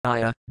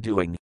Aya,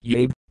 doing,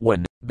 Yab,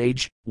 when,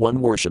 Baj,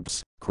 one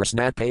worships,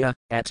 Krishnapaya,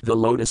 at the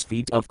lotus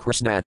feet of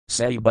Krishna,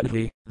 say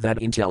Buddhi,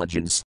 that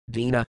intelligence,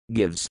 Dina,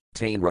 gives,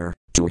 Tainrar,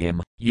 to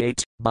him,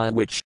 Yate, by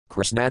which,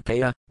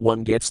 Krishnapaya,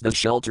 one gets the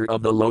shelter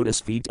of the lotus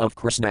feet of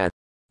Krishna.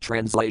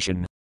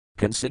 Translation.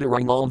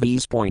 Considering all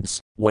these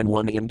points, when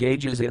one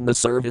engages in the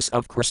service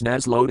of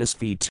Krishna's lotus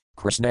feet,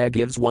 Krishna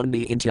gives one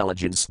the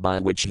intelligence by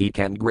which he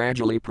can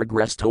gradually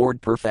progress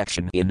toward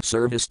perfection in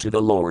service to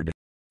the Lord.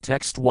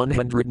 Text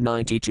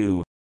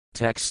 192.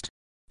 Text.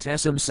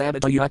 Tesam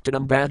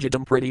sabatayaktanam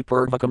bhajatam priti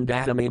purvakam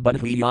datame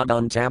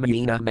budhiyadam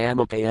tamayina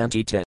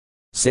mamapayanti te.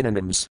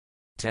 Synonyms.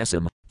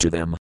 Tesam, to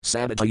them,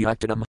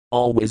 sabatayaktanam,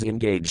 always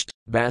engaged,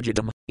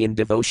 bhajatam, in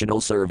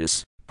devotional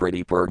service,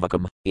 priti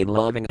purvakam, in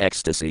loving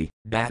ecstasy,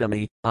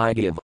 datame, I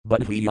give,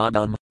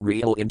 budhiyadam,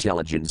 real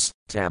intelligence,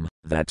 tam,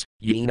 that,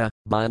 yena,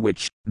 by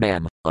which,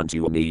 mam,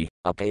 unto me,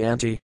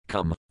 apayanti,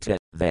 come, te,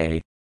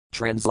 they.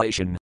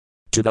 Translation.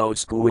 To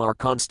those who are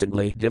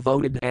constantly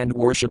devoted and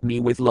worship me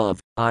with love,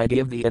 I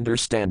give the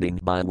understanding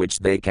by which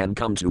they can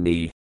come to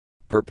me.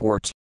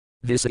 Purport.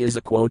 This is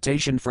a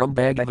quotation from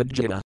Bhagavad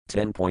Gita,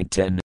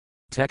 10.10.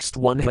 Text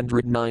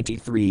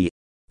 193.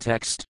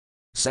 Text.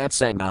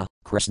 Satsanga,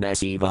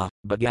 Krishnasiva,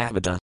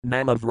 Bhagavata,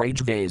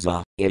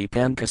 Namavrajvesa,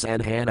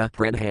 Ipankasadhana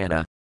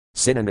Pradhana.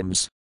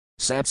 Synonyms.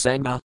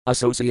 Satsanga,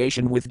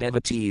 association with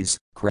devotees,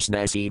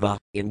 Krishnasiva,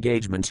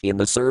 engagement in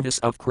the service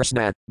of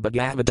Krishna,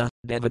 Bhagavata,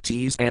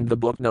 devotees and the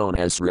book known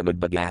as Srimad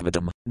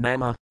Bhagavatam,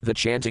 Nama, the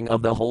chanting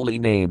of the holy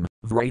name,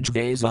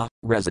 Vrajvesa,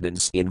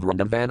 residence in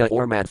Vrindavana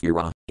or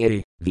Mathura,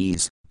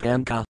 these,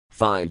 Panka,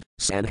 5,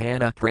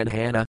 Sadhana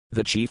Pradhana,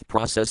 the chief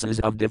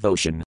processes of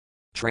devotion.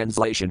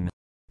 Translation.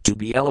 To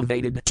be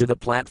elevated to the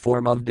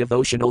platform of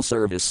devotional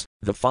service,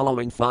 the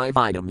following 5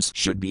 items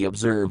should be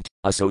observed: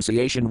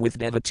 association with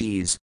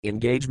devotees,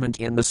 engagement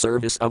in the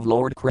service of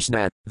Lord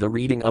Krishna, the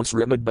reading of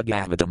Srimad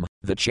Bhagavatam,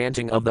 the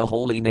chanting of the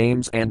holy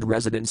names and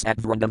residence at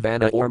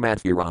Vrindavana or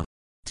Mathura.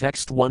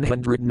 Text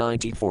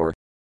 194.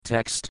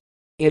 Text.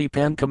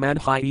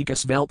 Ipankamadhyika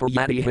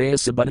svelpayatihaya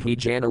sabudhi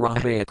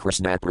janarahaya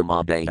Krishna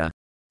pramadaya.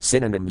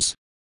 Synonyms.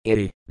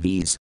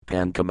 These,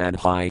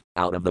 pankamadhi,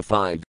 out of the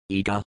 5,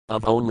 eka,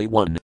 of only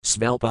one,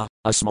 svelpa,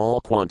 a small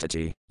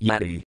quantity,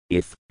 yati,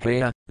 if,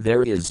 haya,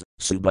 there is,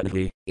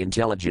 subudhi,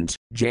 intelligent,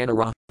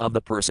 janara, of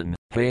the person,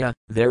 haya,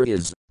 there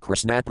is,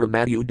 Krishna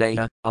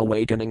pramadudaya,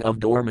 awakening of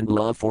dormant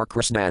love for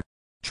Krishna.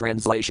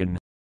 Translation.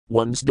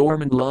 One's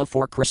dormant love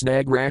for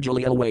Krishna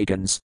gradually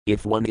awakens,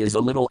 if one is a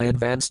little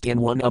advanced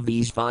in one of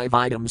these 5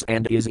 items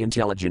and is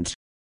intelligent.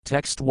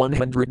 Text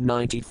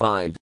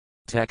 195.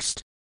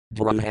 Text.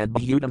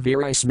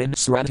 Drahadbhutavirismin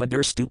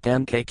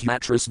sradhadarstupan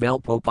kakyatras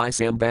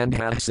velpopisam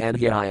bandha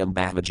sadhyayam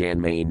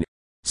bhavajanmain.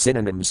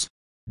 Synonyms.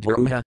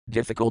 Druha,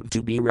 difficult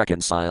to be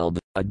reconciled,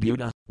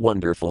 adbhuta,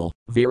 wonderful,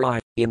 viri,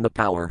 in the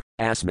power,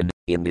 asmin,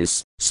 in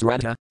this,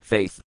 sradha,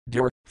 faith,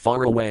 dur,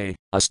 far away,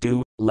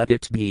 astu, let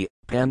it be,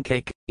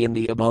 pancake, in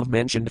the above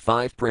mentioned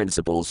 5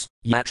 principles,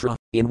 yatra,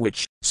 in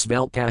which,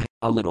 svelka,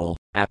 a little,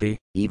 api,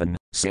 even,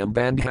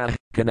 sambandha,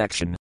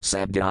 connection,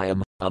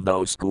 sadhyayam, of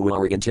those who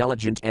are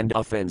intelligent and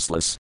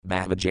offenseless,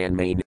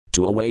 bhavajanmain,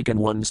 to awaken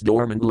one's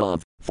dormant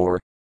love, for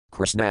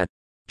Krishna.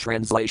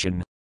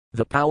 Translation.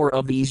 The power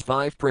of these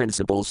 5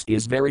 principles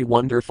is very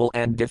wonderful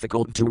and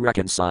difficult to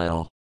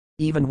reconcile.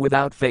 Even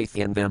without faith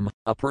in them,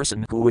 a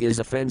person who is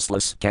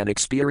offenseless can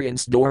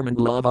experience dormant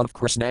love of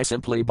Krishna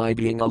simply by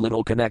being a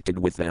little connected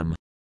with them.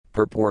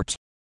 Purport.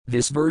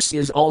 This verse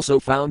is also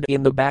found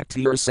in the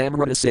Bhakti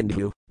Rasamrita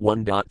Sindhu,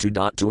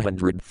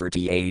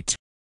 1.238.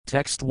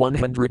 Text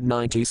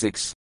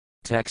 196.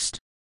 Text.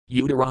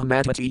 Udara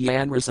matati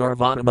yanra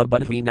sarvanama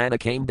budhi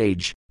nanakam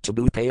dage,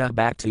 tabupaya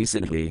bhakti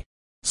sinhi.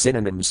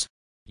 Synonyms.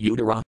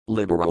 Udara,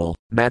 liberal,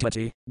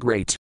 matati,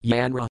 great,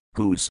 yanra,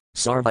 whose,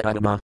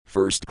 sarvadama,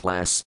 first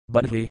class,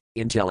 budhi,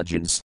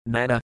 intelligence,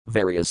 nana,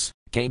 various,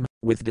 came,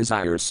 with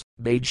desires,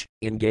 bhaj,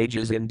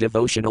 engages in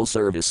devotional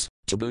service,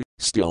 tabu,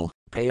 still,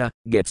 paya,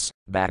 gets,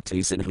 bhakti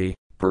sinhi,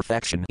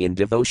 perfection in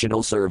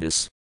devotional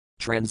service.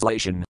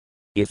 Translation.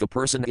 If a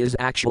person is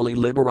actually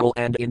liberal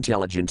and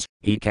intelligent,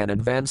 he can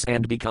advance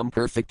and become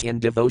perfect in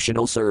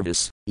devotional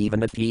service,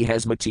 even if he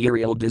has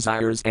material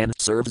desires and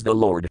serves the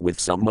Lord with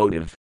some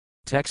motive.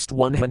 Text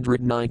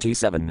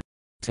 197.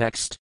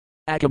 Text.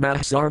 Akamah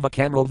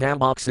sarvakamo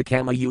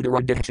vamoxakama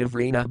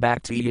udaradihtivrina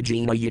bhakti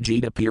yajina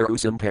yajita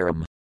pirusam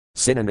param.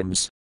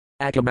 Synonyms.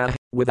 Akamah,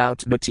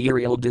 without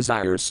material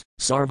desires,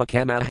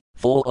 sarvakama,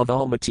 full of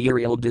all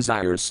material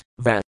desires,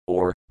 va,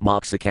 or,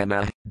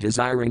 moksakama,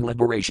 desiring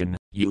liberation,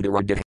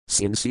 udaradih,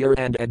 sincere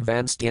and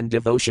advanced in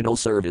devotional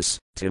service,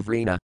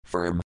 tivrina,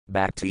 firm,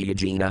 bhakti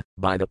yajina,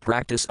 by the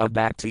practice of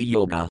bhakti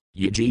yoga,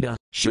 yajita,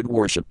 should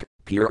worship,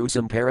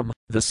 pirusam param,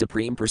 the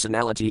Supreme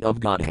Personality of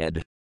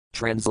Godhead.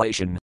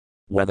 Translation.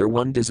 Whether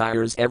one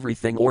desires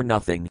everything or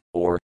nothing,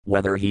 or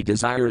whether he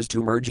desires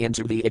to merge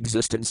into the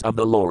existence of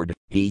the Lord,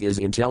 he is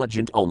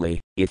intelligent only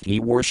if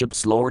he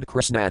worships Lord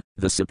Krishna,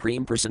 the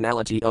Supreme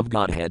Personality of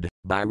Godhead,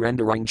 by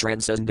rendering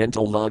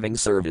transcendental loving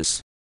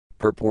service.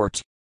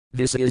 Purport.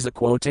 This is a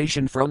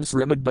quotation from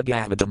Srimad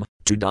Bhagavatam,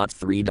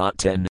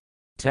 2.3.10.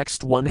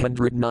 Text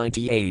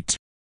 198.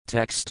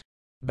 Text.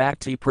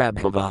 Bhakti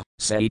Prabhava,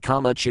 Sai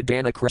Kama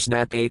Chidana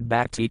Krishnapade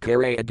Bhakti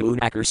Karaya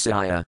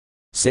Gunakarsaya.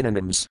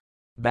 Synonyms.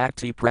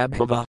 Bhakti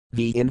Prabhava,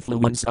 the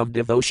influence of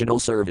devotional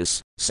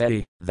service,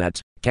 Sai, that,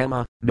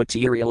 Kama,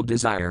 material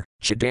desire,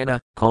 Chidana,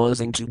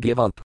 causing to give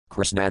up,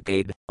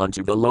 Krishnapade,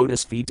 unto the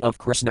lotus feet of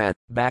Krishna,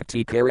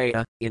 Bhakti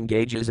Karaya,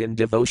 engages in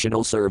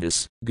devotional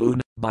service, Gun,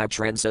 by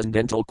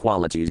transcendental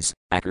qualities,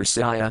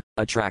 Akarsaya,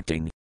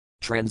 attracting.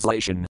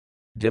 Translation.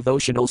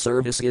 Devotional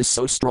service is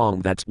so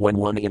strong that when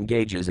one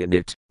engages in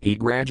it, he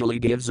gradually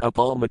gives up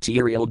all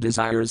material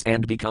desires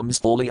and becomes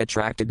fully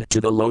attracted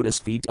to the lotus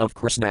feet of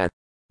Krishna.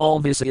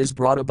 All this is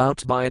brought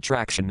about by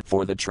attraction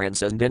for the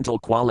transcendental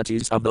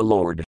qualities of the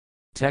Lord.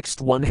 Text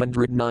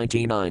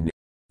 199.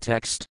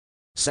 Text.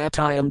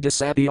 Satyam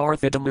dasapi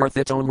arthitam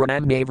arthiton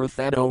ranam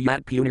navarthado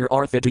yat punar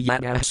arthita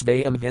yat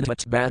asvayam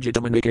vinvat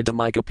bhajitam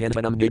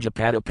anikadamikapinvanam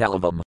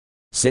nijapadapallavam.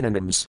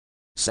 Synonyms.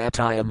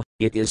 Satyam,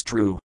 it is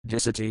true,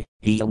 disati,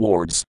 he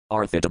awards,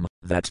 arthitam,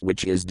 that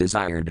which is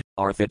desired,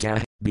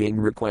 arthita, being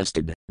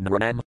requested,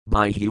 nranam,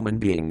 by human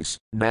beings,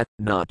 nat,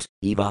 not,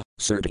 eva,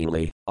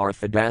 certainly,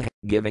 arthida,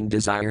 giving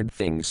desired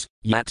things,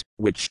 yat,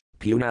 which,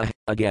 puna,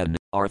 again,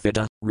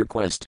 arthita,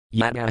 request,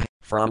 yata,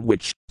 from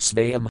which,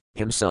 svayam,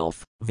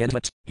 himself,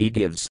 vinvat, he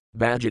gives,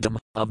 bhajitam,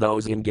 of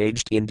those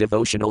engaged in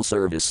devotional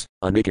service,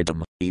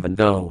 anikadam, even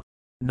though.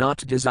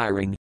 Not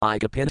desiring,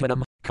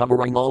 ikapinvanam,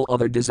 covering all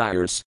other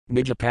desires,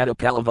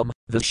 nijapadapallavam,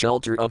 the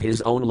shelter of his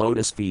own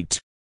lotus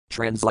feet.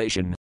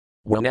 Translation.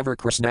 Whenever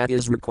Krishna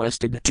is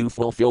requested to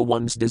fulfill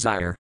one's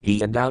desire,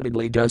 he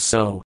undoubtedly does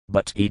so,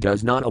 but he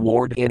does not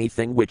award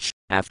anything which,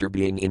 after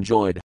being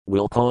enjoyed,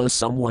 will cause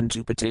someone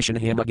to petition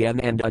him again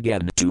and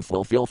again to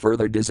fulfill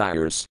further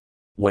desires.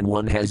 When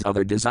one has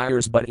other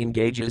desires but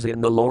engages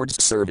in the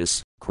Lord's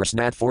service,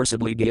 Krishna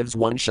forcibly gives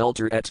one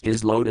shelter at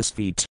his lotus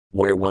feet,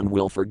 where one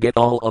will forget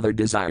all other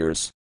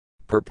desires.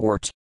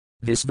 Purport.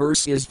 This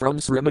verse is from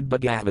Srimad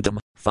Bhagavatam,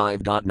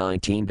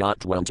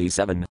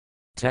 5.19.27.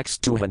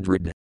 Text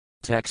 200.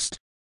 Text.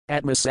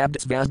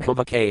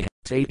 Atmasabdasvadbhavake,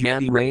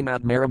 Tatyani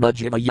Ramatmarama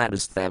Jiva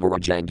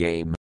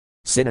Yadasthavarajangame.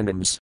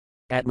 Synonyms.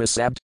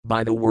 Atmasabd,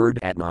 by the word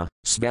Atma,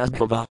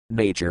 Svadbhava,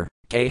 nature,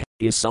 K,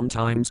 is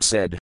sometimes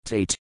said,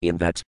 Tate, in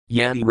that,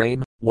 Yani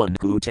Ram, one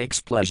who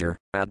takes pleasure,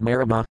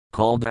 Atmarama,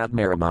 called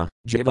Atmarama,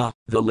 Jiva,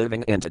 the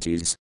living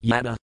entities,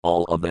 Yada,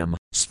 all of them,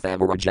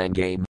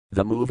 Sthavarajangame,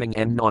 the moving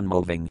and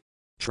non-moving.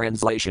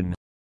 Translation.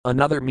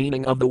 Another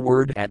meaning of the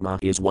word Atma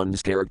is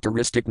one's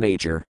characteristic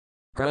nature.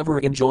 Whoever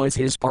enjoys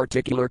his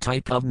particular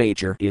type of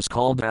nature is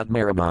called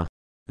Atmarama.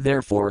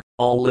 Therefore,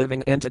 all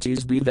living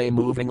entities, be they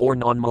moving or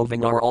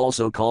non-moving, are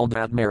also called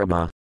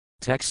Atmarama.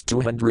 Text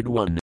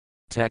 201.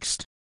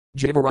 Text.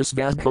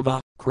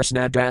 Jivarasvadbhava,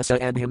 Krishnadasa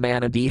and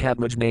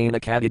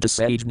Himanadihatmajnana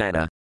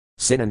Kadidasajnana.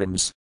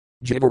 Synonyms.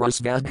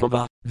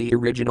 Jivarasvadbhava, the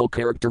original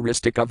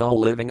characteristic of all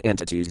living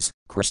entities,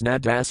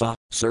 Krishnadasa,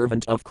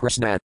 servant of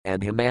Krishna,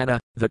 and Himana,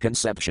 the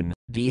conception,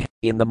 D,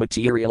 in the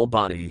material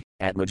body,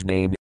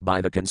 Atmajnana,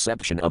 by the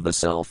conception of the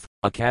self,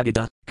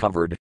 Akadida,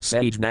 covered,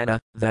 Sajnana,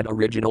 that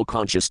original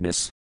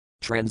consciousness.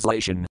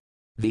 Translation.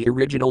 The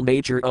original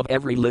nature of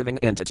every living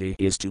entity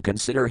is to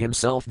consider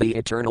himself the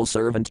eternal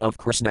servant of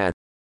Krishna.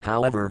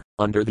 However,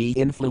 under the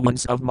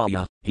influence of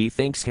Maya, he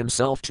thinks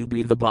himself to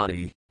be the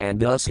body, and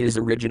thus his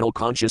original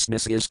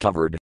consciousness is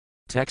covered.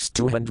 Text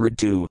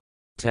 202.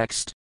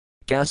 Text.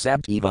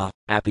 Kasabd eva,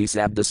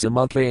 apisabda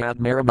samukhe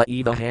atmarama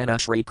eva hana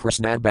Shri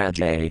Krishna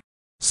bhaje.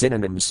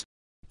 Synonyms.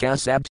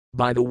 Kasabd,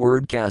 by the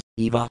word kas,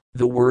 eva,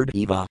 the word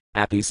eva,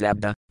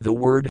 apisabda, the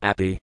word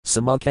api,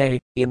 samukhe,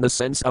 in the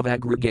sense of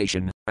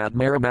aggregation,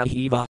 atmarama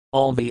eva,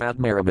 all the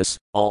atmaramas,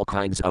 all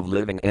kinds of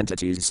living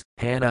entities,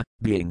 hana,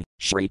 being,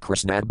 Shri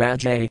Krishna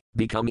bhaje,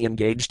 become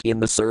engaged in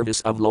the service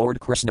of Lord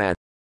Krishna.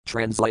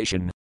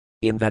 Translation.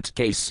 In that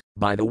case,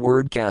 by the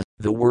word kas,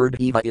 the word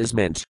eva is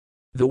meant.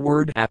 The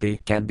word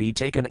api can be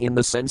taken in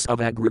the sense of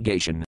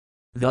aggregation.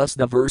 Thus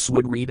the verse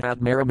would read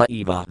Atmarama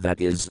eva,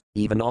 that is,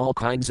 even all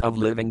kinds of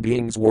living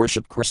beings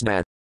worship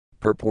Krishna.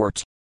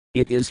 Purport.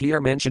 It is here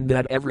mentioned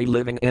that every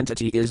living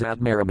entity is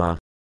Atmarama.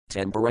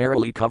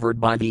 Temporarily covered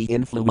by the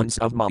influence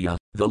of Maya,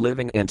 the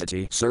living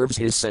entity serves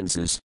his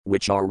senses,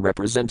 which are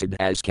represented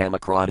as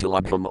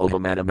Kamakradilabham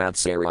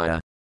Ohamanamatsaria.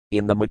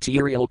 In the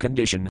material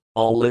condition,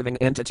 all living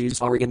entities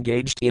are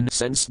engaged in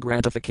sense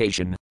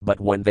gratification,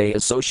 but when they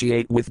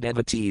associate with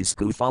devotees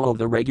who follow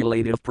the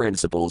regulative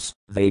principles,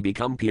 they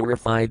become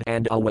purified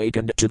and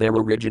awakened to their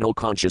original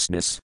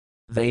consciousness.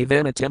 They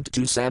then attempt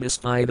to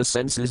satisfy the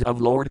senses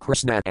of Lord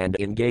Krishna and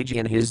engage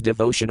in his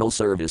devotional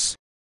service.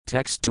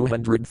 Text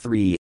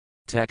 203.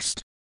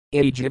 Text.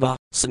 Ajiva,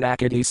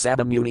 Sanakati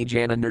Sabamuni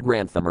Jana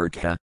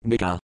Nirgranthamurkha,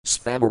 Nika,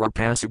 Sphavara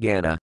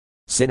Pasugana.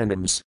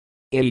 Synonyms.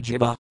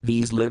 Ajiva,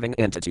 these living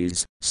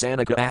entities,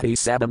 Sanaka Adi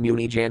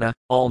Sabamuni Jana,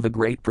 all the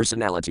great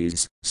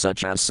personalities,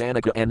 such as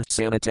Sanaka and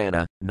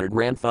Sanatana,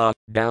 Nirgrantha,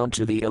 down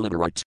to the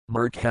illiterate,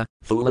 Murkha,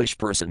 foolish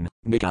person,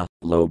 Nika,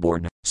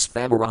 lowborn,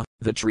 Sphavara,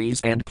 the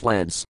trees and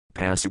plants,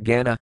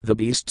 Pasugana, the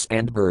beasts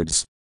and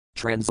birds.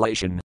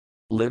 Translation.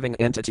 living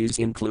entities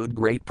include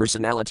great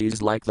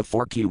personalities like the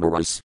four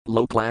Kumaras,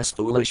 low-class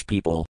foolish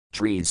people,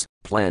 trees,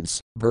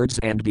 plants, birds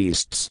and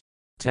beasts.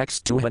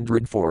 Text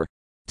 204.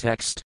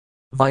 Text.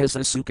 Vyasa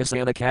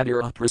Sukasana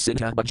Kadira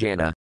Prasiddha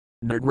Bhajana.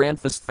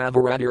 Nirgranthas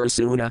Thavaradira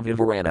Suna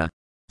Vivarana.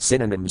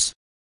 Synonyms.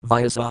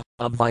 Vyasa,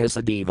 of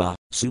Vyasadeva,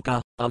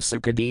 Sukha, of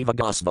Sukadeva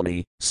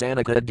Goswami,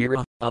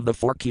 Sanakadira, of the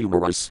four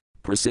Kumaras,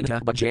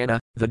 Prasiddha Bhajana,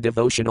 the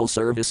devotional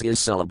service is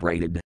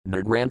celebrated,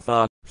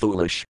 Nirgrantha,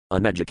 foolish,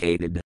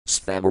 uneducated,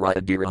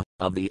 Sthavaradira,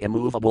 of the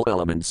immovable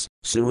elements,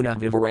 Suna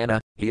Vivarana,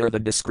 here the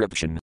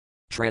description.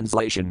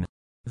 Translation.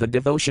 The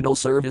devotional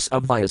service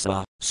of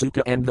Vyasa,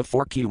 Sukha and the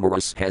four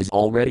Kumaras has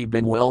already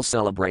been well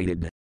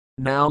celebrated.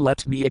 Now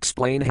let me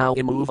explain how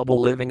immovable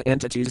living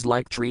entities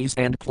like trees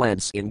and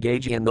plants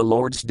engage in the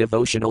Lord's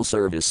devotional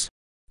service.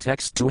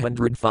 Text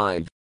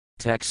 205.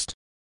 Text.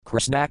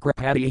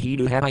 Krishnakripati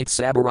Hidu Hamit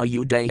Sabara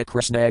Udaya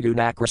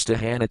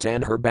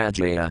Krishnagunakristahanitan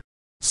Herbajaya.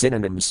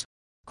 Synonyms.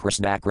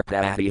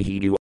 Krishnakripati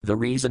Hidu, the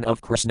reason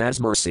of Krishna's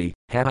mercy,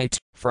 Hamit,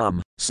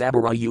 from,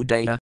 Sabara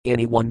Udaya,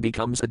 anyone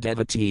becomes a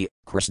devotee,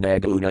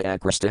 Krishnaguna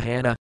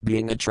Akristahana,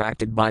 being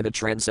attracted by the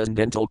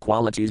transcendental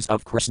qualities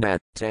of Krishna,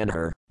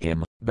 Tanher,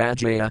 him,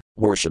 Bhajaya,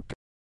 worship.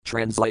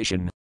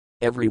 Translation.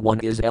 Everyone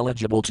is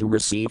eligible to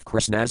receive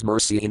Krishna's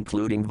mercy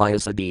including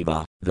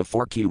Vyasadeva, the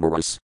four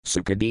Kumaras,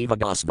 Sukadeva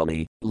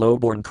Goswami,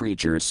 low-born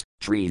creatures,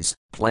 trees,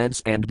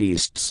 plants and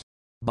beasts.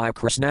 By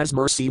Krishna's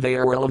mercy they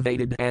are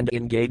elevated and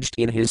engaged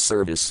in his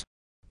service.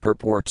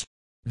 Purport.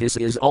 This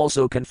is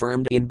also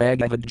confirmed in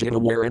Bhagavad Gita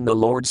wherein the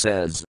Lord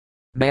says,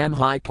 Mam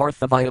hi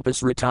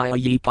parthavyapis ritaya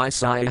ye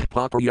paisaya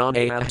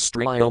papayanayah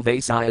striyo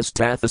vasayas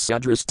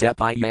tathasudras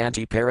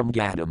tepayanti param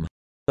gadam.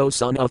 O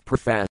son of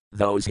Pratha,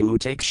 those who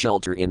take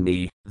shelter in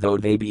me, though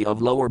they be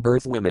of lower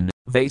birth women,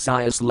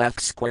 Vasayas left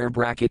square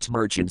bracket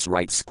merchants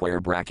right square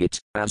bracket,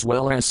 as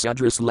well as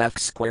Sudras left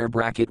square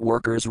bracket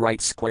workers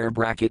right square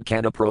bracket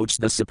can approach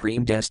the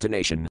supreme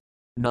destination.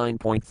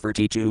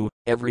 9.32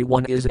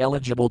 Everyone is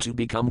eligible to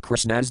become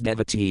Krishna's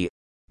devotee.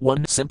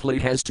 One simply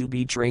has to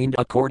be trained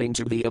according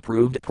to the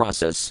approved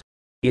process.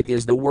 It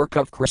is the work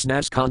of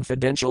Krishna's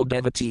confidential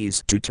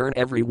devotees to turn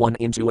everyone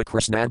into a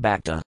Krishna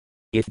Bhakta.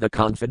 If the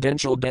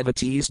confidential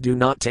devotees do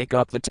not take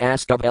up the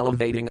task of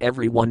elevating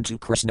everyone to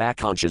Krishna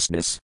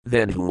consciousness,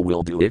 then who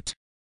will do it?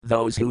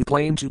 Those who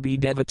claim to be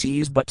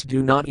devotees but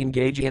do not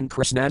engage in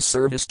Krishna's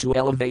service to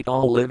elevate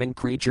all living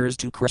creatures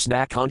to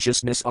Krishna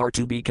consciousness are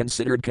to be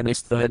considered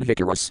kanistha and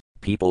vikaras,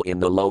 people in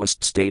the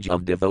lowest stage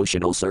of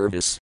devotional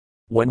service.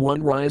 When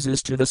one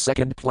rises to the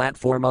second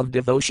platform of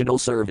devotional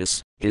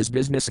service, his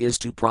business is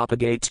to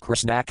propagate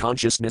Krishna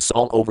consciousness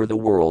all over the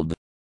world.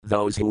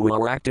 Those who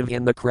are active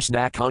in the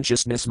Krishna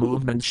consciousness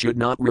movement should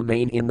not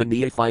remain in the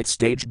neophyte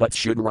stage but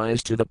should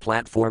rise to the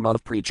platform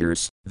of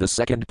preachers, the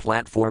second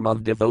platform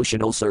of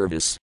devotional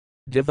service.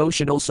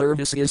 Devotional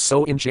service is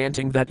so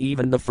enchanting that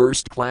even the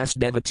first-class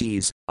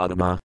devotees,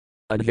 Uttama,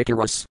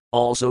 Advikaras,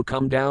 also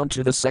come down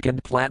to the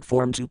second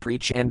platform to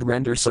preach and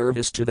render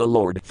service to the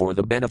Lord for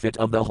the benefit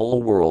of the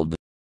whole world.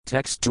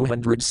 Text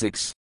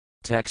 206.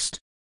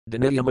 Text.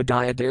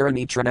 Daniyamadaya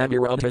Dharani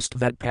Tranavirodhast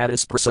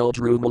Vatpadis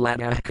Prasoldru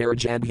Malatah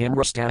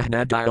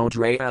Karajadhimrastahna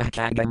Diodrayah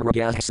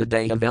Kagamragah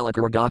Sadaya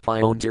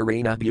Velakaragapyon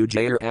Dirina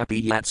Bujair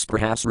Api Yats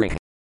Prahasrih.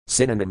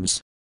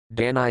 Synonyms.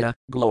 Danaya,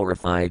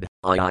 glorified,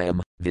 I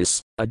am,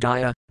 this,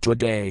 Adaya,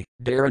 today,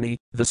 Dharani,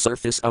 the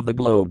surface of the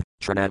globe,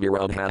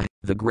 Tranavirodha,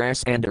 the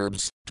grass and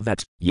herbs,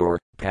 Tvat, your,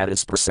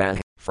 Padis Prasah,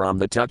 from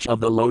the touch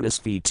of the lotus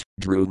feet,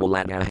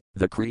 Drumalana,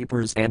 the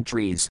creepers and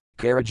trees,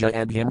 Karaja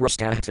and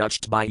Himrastah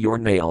touched by your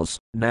nails,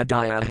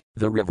 Nadaya,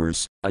 the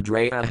rivers,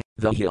 Adraya,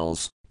 the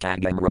hills,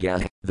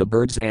 Kagamraga, the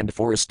birds and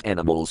forest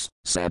animals,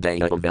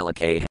 Sadaya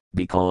Velake,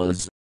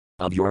 because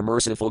of your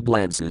merciful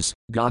glances,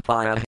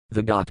 Gopaya,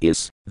 the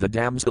gopis, the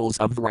damsels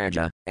of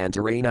Vraja, and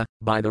Tarina,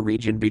 by the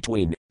region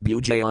between,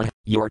 Bujaya,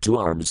 your two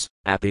arms,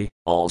 Api,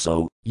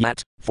 also,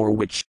 Yat, for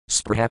which,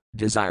 Sprah,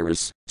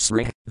 desirous,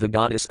 Srih, the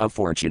goddess of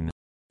fortune.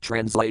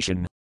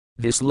 Translation.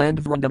 This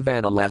land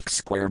Vrindavana left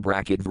square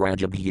bracket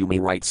Vrajabhumi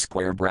right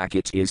square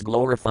bracket is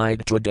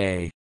glorified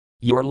today.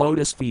 Your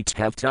lotus feet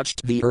have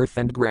touched the earth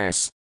and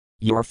grass.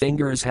 Your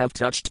fingers have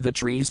touched the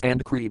trees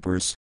and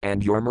creepers,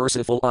 and your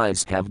merciful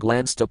eyes have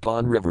glanced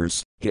upon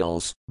rivers,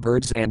 hills,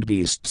 birds and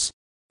beasts.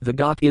 The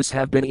gopis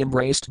have been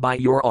embraced by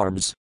your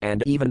arms,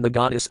 and even the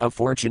goddess of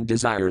fortune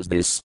desires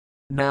this.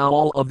 Now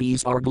all of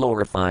these are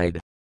glorified.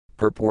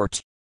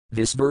 Purport.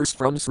 This verse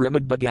from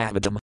Srimad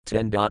Bhagavatam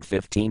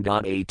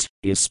 10.15.8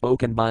 is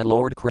spoken by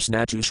Lord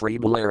Krishna to Sri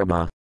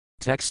Balarama.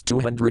 Text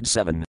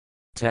 207.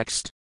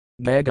 Text.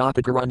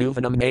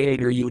 Magapakaranuvanam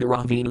Mayadir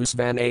Udara Venus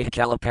Vanah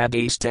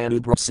Kalapadastanu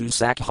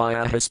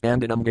Sakhaya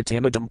Hispandanam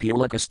Gatimadam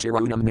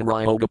Pulikastirunam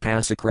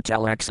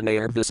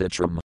Nirayogapasakratalaxanair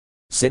Visitram.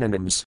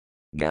 Synonyms.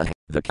 Gah,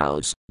 the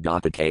cows,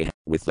 Gopake,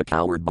 with the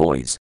coward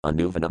boys,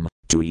 Anuvanam,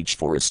 to each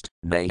forest,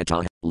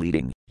 Nayata,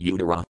 leading,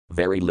 Udara,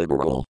 very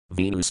liberal,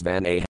 Venus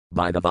Vanah,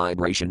 by the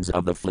vibrations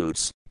of the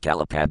flutes,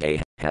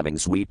 Kalapade, having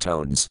sweet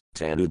tones,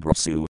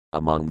 tanubrasu,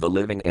 among the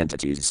living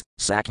entities,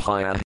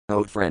 sakhya,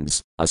 O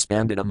friends,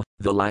 aspandinam,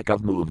 the lack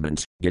of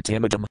movement,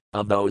 gatimadam,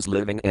 of those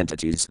living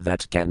entities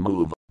that can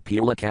move,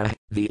 pulaka,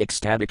 the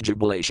ecstatic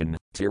jubilation,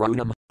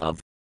 tirunam, of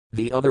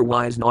the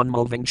otherwise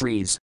non-moving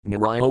trees,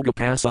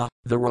 Nirayogapasa,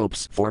 the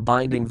ropes for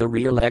binding the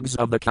rear legs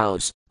of the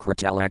cows,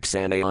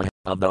 Kritalaksanaya,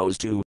 of those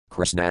two,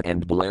 Krishna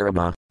and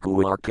Balarama,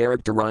 who are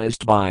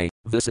characterized by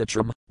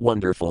Visitram,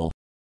 wonderful.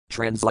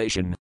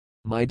 Translation.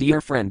 My dear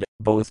friend,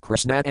 both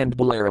Krishna and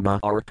Balarama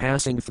are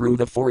passing through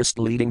the forest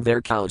leading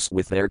their cows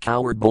with their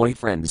coward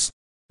boyfriends.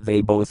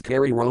 They both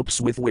carry ropes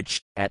with which,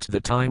 at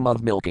the time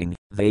of milking,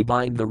 they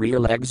bind the rear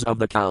legs of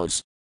the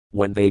cows.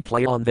 When they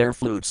play on their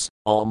flutes,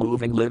 all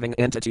moving living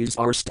entities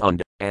are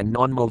stunned, and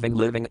non-moving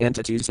living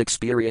entities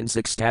experience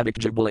ecstatic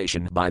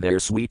jubilation by their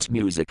sweet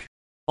music.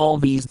 All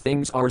these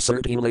things are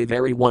certainly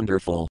very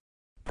wonderful.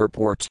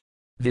 Purport.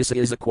 This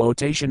is a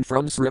quotation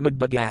from Srimad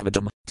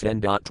Bhagavatam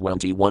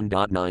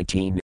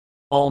 10.21.19.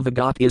 All the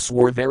gopis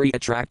were very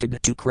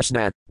attracted to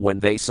Krishna when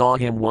they saw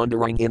him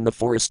wandering in the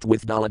forest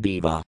with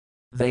Daladeva.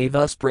 They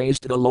thus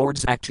praised the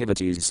Lord's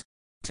activities.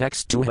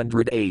 Text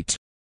 208.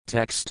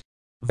 Text.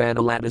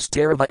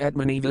 Vanaladastarava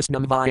Edmani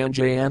Visnam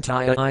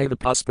Vyanjayantaya Iva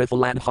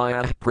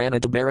Puspithaladhaya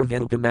Pranadabara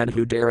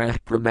Vinupamadhudara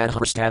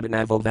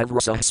Pramadharstadanavo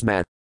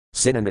Vevrasahsmat.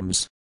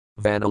 Synonyms.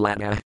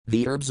 Vanalada,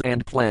 the herbs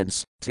and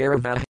plants,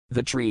 Tarava,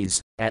 the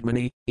trees,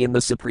 Atmani, in the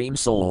Supreme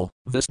Soul,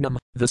 Visnam,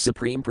 the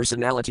Supreme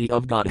Personality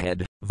of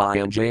Godhead,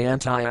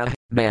 Vyanjayantaya,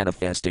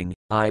 manifesting,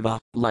 Iva,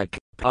 like,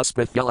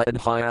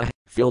 Puspithaladhaya,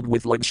 filled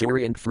with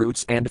luxuriant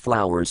fruits and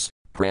flowers.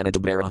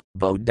 Pranadabara,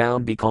 bowed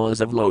down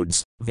because of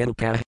loads,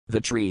 Vinuka,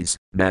 the trees,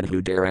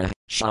 Madhudara,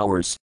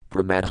 showers,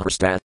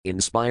 Pramadharsta,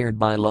 inspired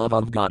by love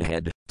of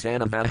Godhead,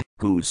 Tanava,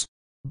 whose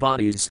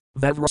bodies,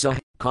 Vevrasa,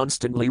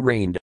 constantly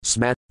rained,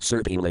 Smat,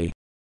 certainly.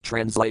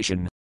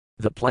 Translation.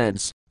 The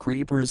plants,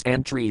 creepers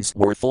and trees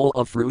were full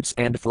of fruits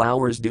and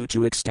flowers due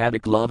to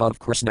ecstatic love of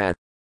Krishna.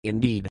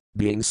 Indeed,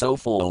 being so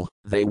full,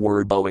 they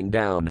were bowing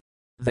down.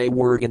 They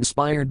were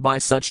inspired by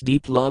such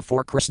deep love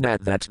for Krishna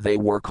that they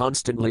were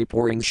constantly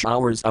pouring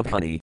showers of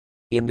honey.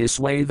 In this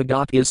way the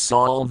gopis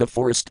saw all the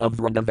forest of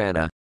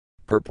Vrindavana.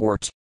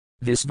 Purport.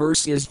 This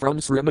verse is from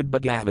Srimad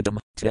Bhagavatam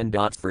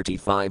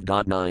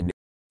 10.35.9.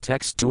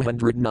 Text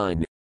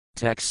 209.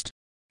 Text.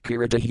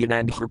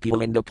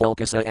 Kiratahinandharpilinda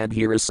Polkasa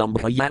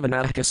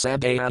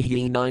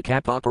Adhirasambhayavanahkasadayahini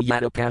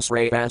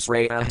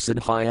Kapakayatapasrayasrayah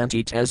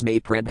Sidhayanti Tesme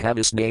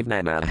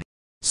Prabhavisnavnama.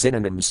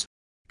 Synonyms.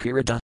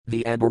 Kirata,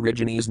 the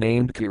Aborigines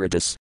named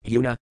Kiratas,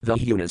 Huna, the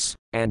Hunas,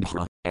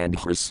 Andhra,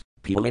 Andhras,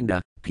 Pilinda,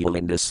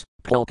 Pilindas,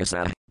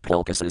 Polkasa,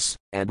 Polkasas,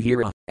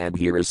 Adhira,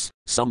 Adhiras,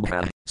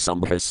 Sambha,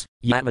 Sambhas,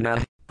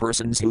 Yavana,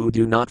 persons who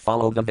do not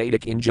follow the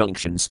Vedic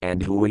injunctions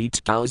and who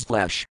eat cow's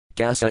flesh,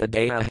 Kasa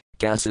Adaya,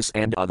 Kasas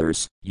and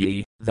others,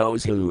 ye,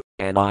 those who,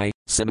 and I,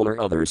 similar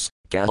others,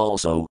 Ka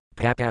also,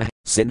 Papa,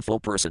 sinful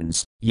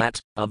persons, yet,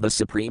 of the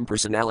Supreme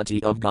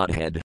Personality of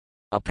Godhead.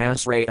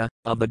 Apasraya,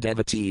 of the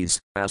devotees,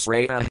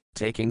 Asraya,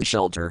 taking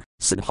shelter,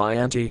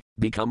 Siddhayanti,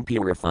 become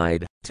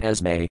purified,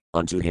 Tesme,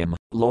 unto him,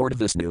 Lord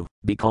Vishnu,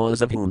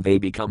 because of whom they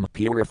become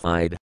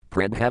purified,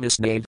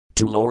 Prabhavisnave,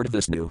 to Lord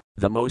Vishnu,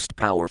 the most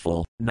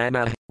powerful,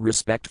 Nama,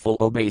 respectful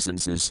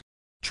obeisances.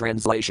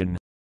 Translation.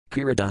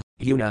 Kirata,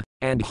 Huna,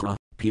 Andhra,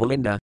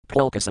 Pilinda,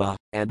 Polkasa,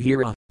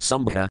 Adhira,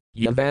 Sambha,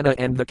 Yavana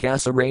and the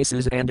Kasa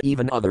races and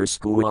even others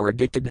who are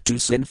addicted to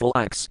sinful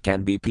acts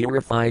can be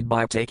purified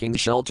by taking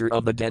shelter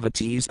of the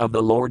devotees of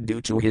the Lord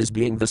due to his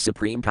being the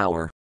supreme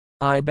power.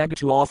 I beg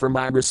to offer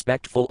my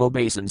respectful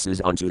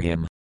obeisances unto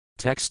him.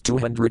 Text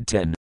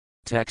 210.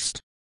 Text.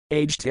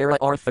 Age Tara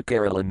Artha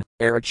Karalan,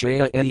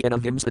 Arachaya Ediana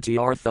Vimsati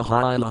Artha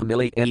Haila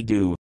Mili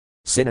Edu.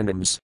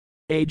 Synonyms.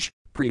 Age,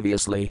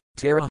 previously,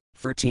 Tara,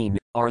 13,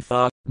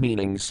 Artha,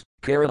 meanings,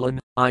 Karalan,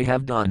 I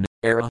have done,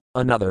 Era,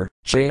 another,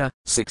 Chaya,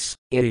 6,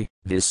 Iti,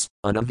 this,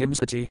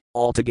 Anavimsati,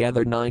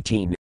 altogether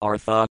 19,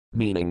 Artha,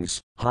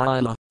 meanings,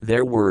 Haila,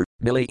 their word,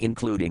 Mili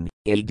including,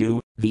 Edu,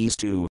 these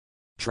two.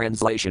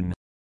 Translation.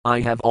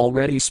 I have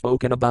already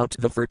spoken about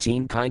the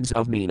 13 kinds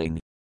of meaning.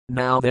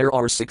 Now there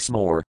are 6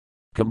 more.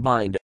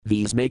 Combined,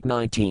 these make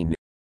 19.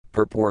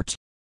 Purport.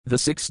 The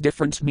 6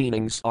 different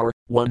meanings are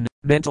 1.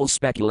 Mental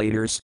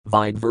speculators,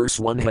 Vide verse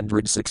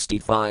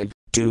 165.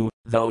 2.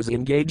 Those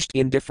engaged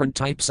in different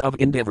types of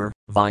endeavor,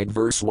 Vide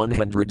verse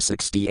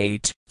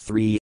 168.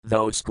 3.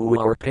 Those who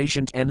are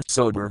patient and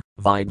sober,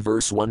 Vide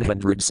verse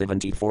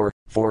 174.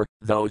 4.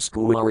 Those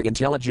who are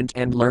intelligent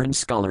and learned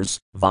scholars,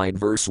 Vide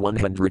verse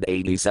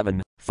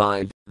 187.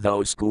 5.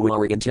 Those who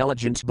are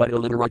intelligent but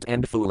illiterate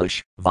and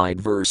foolish, Vide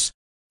verse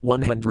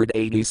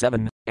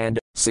 187, and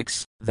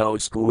 6.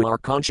 Those who are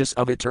conscious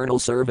of eternal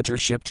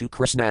servitorship to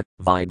Krishna,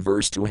 Vide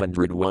verse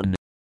 201.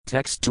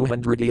 Text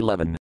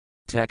 211.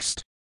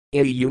 Text.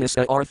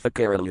 Unisa Artha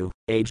Karalu,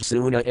 Age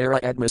Suna Era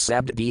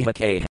Atmasabdiha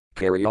K,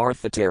 Kari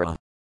Artha Tara.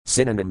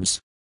 Synonyms.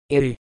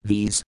 Iti,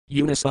 these,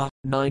 Unisa,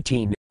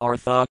 19,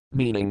 Artha,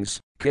 meanings,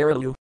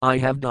 Karalu, I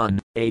have done,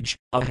 age,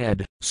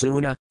 ahead,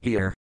 Suna,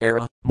 here,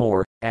 Era,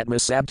 more,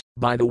 Atmasabt,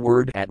 by the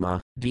word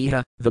Atma,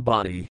 Diha, the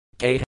body,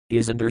 K,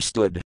 is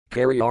understood,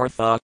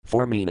 Karyartha,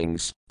 for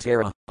meanings,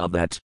 Tara, of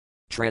that.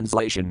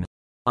 Translation.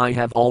 I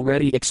have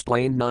already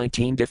explained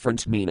 19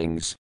 different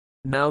meanings.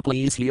 Now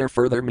please hear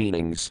further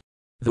meanings.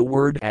 The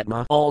word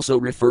Atma also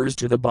refers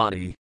to the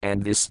body,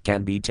 and this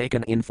can be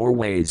taken in 4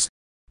 ways.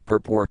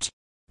 Purport.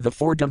 The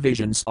 4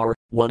 divisions are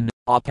 1.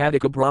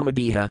 Apadika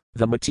Brahmadeha,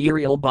 the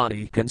material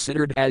body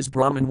considered as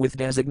Brahman with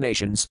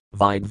designations,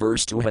 Vide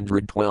verse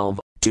 212.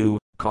 2.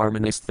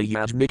 Karmanistha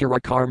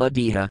Yajnikara Karma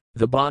Deha,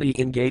 the body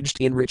engaged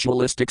in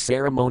ritualistic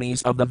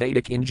ceremonies of the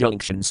Vedic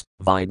injunctions,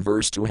 Vide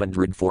verse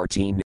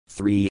 214.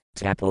 3.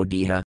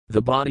 Tapodeha,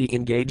 the body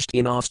engaged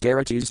in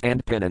austerities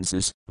and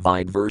penances,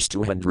 Vide verse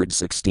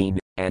 216.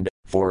 And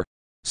 4.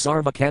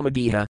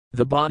 Sarvakamadeha,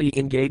 the body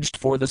engaged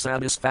for the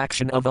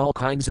satisfaction of all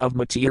kinds of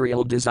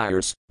material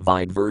desires,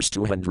 Vide verse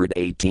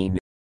 218.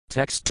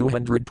 Text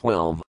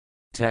 212.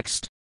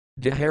 Text.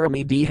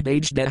 Deharami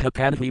Dehadaj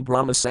Dehapadhi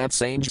Brahma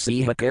Satsanj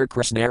Sihakar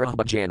Krishnara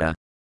Bhajana.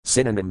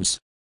 Synonyms.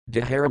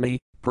 Deharami,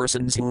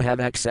 persons who have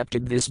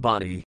accepted this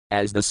body,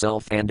 as the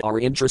self and are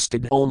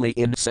interested only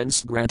in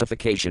sense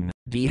gratification,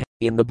 Deha,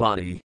 in the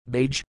body,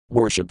 Bhaj,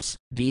 worships,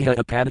 Deha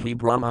Apadhi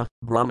Brahma,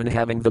 Brahman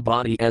having the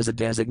body as a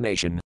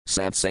designation,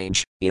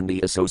 Satsanj, in the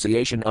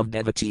association of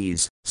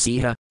devotees,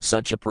 Siha,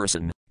 such a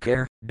person,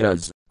 Kar,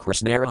 does,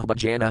 Krishnara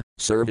Bhajana,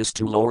 service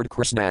to Lord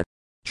Krishna.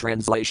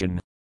 Translation.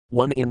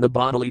 One in the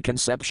bodily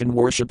conception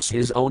worships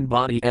his own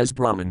body as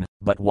Brahman,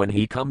 but when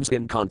he comes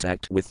in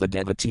contact with the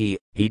devotee,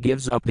 he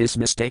gives up this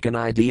mistaken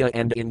idea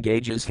and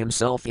engages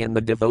himself in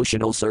the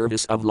devotional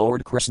service of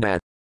Lord Krishna.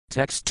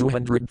 Text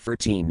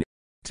 213.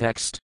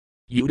 Text.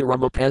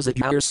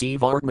 Udaramapazadhyar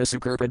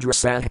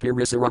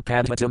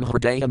Sivartmasukarpadrasahpirisarapadhatam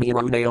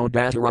hridayamironeo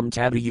dataram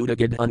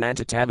tadayudagad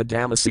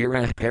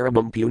anantatavadamasirah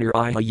paramam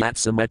punariha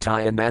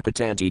yatsamataya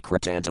napatanti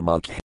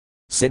kratantamuk.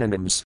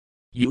 Synonyms.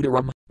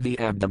 Udaram, the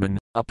abdomen,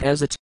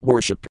 apazit,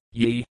 worship,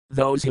 ye,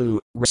 those who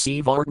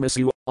receive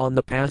Artmasu, on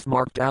the path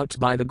marked out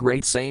by the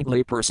great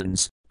saintly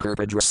persons,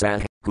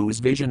 Kirpadrasah, whose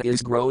vision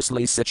is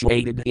grossly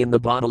situated in the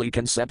bodily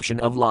conception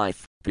of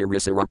life,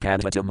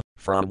 Pirisarapadhatam,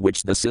 from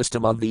which the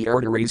system of the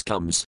arteries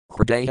comes,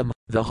 Hridayam,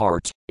 the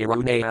heart,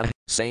 Ironea,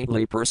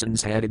 saintly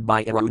persons headed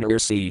by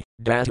Ironirsi,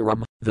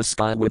 Dataram, the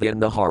sky within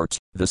the heart,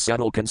 the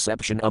subtle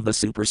conception of the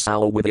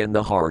supersoul within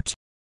the heart.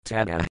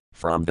 Tada,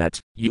 from that,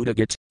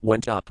 Udagat,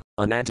 went up,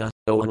 Ananta,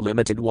 O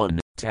unlimited one,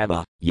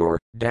 Tava, your,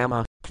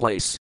 Dhamma,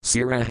 place,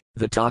 Sira,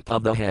 the top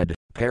of the head,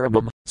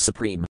 Paramam,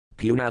 supreme,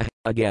 Puna,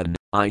 again,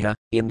 Iha,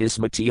 in this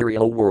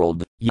material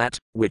world, Yat,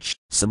 which,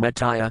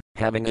 Samataya,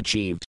 having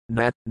achieved,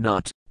 Nat,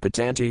 not,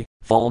 Patanti,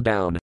 fall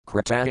down,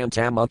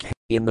 Kratayantamuk,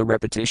 in the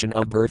repetition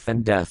of birth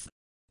and death.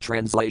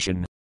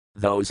 Translation.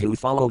 Those who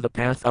follow the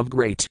path of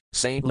great,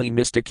 saintly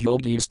mystic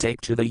yogis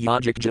take to the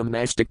yogic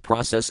gymnastic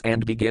process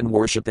and begin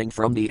worshipping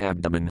from the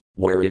abdomen,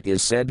 where it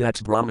is said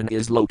that Brahman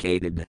is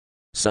located.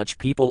 Such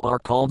people are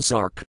called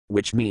sark,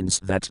 which means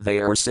that they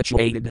are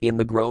situated in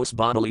the gross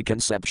bodily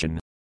conception.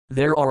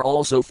 There are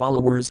also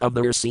followers of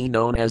the Rsi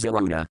known as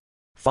Aruna.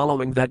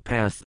 Following that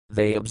path,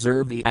 they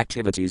observe the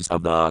activities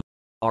of the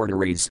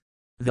arteries.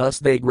 Thus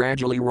they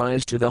gradually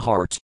rise to the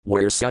heart,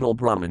 where subtle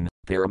Brahman,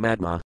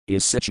 Paramatma,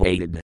 is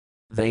situated.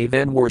 They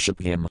then worship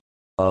him.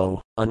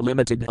 O,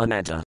 unlimited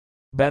Ananta.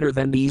 Better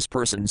than these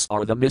persons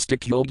are the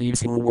mystic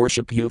yogis who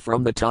worship you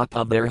from the top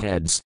of their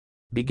heads.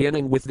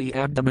 Beginning with the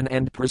abdomen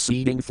and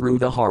proceeding through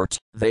the heart,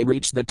 they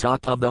reach the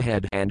top of the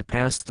head and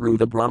pass through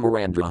the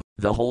Brahmarandra,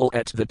 the hole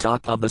at the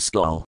top of the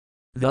skull.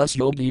 Thus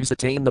yogis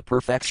attain the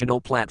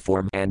perfectional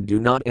platform and do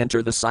not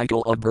enter the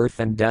cycle of birth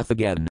and death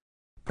again.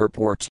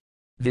 Purport.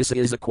 This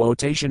is a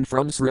quotation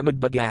from Srimad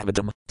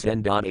Bhagavatam,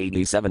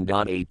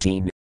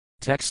 10.87.18.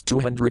 Text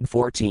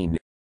 214.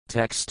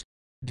 Text.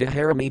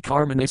 Deharami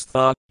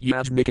Karmanistha,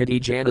 Yajnikadi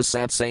Jana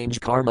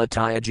Satsanj Karma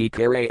Tyaji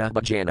Karaya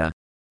Bhajana.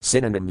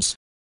 Synonyms.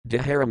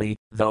 Deharami,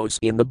 those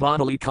in the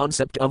bodily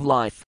concept of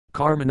life,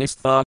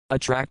 Karmanistha,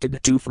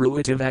 attracted to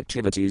fruitive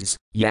activities,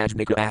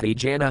 Yajnika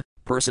Adhijana,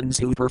 persons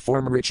who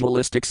perform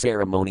ritualistic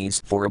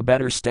ceremonies for a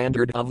better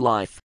standard of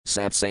life,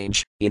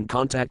 Satsanj, in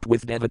contact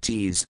with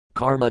devotees,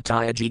 Karma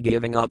Tyaji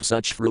giving up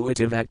such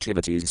fruitive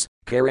activities,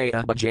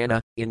 Karaya Bhajana,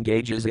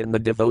 engages in the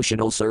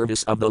devotional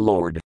service of the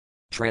Lord.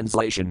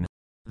 Translation.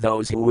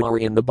 Those who are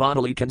in the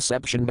bodily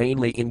conception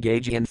mainly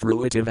engage in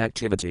fruitive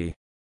activity.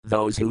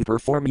 Those who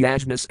perform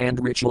yajnas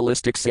and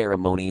ritualistic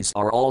ceremonies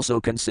are also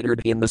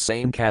considered in the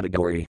same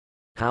category.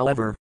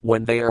 However,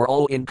 when they are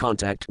all in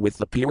contact with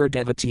the pure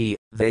devotee,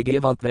 they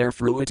give up their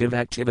fruitive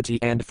activity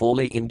and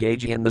fully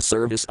engage in the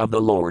service of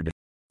the Lord.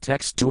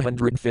 Text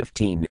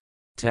 215.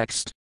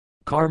 Text.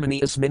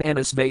 Karmani asmin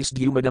anasvase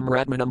dumadam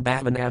ratmanam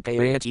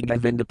bhavanapayati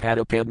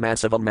govindapadapam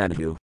masavam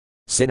madhu.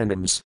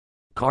 Synonyms.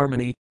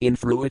 Karmani, in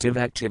fruitive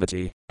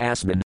activity,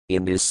 asmin,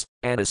 in this,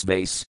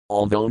 anasvase,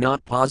 although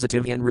not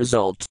positive in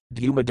result,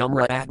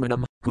 dumadumra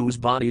atmanam, whose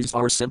bodies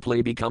are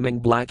simply becoming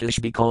blackish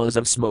because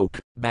of smoke,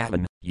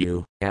 bhavan,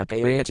 you,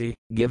 apayati,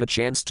 give a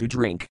chance to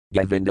drink,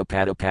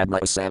 govindapadapama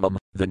asavam,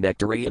 the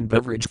nectarian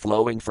beverage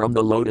flowing from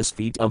the lotus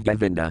feet of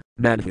Govinda,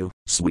 madhu,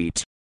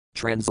 sweet.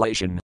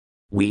 Translation.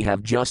 We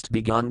have just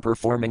begun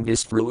performing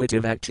this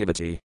fruitive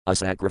activity, a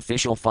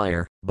sacrificial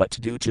fire, but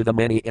due to the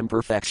many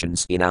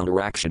imperfections in our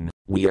action,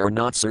 we are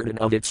not certain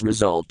of its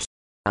result.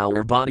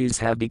 Our bodies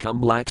have become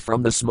black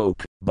from the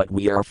smoke, but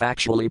we are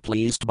factually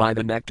pleased by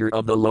the nectar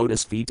of the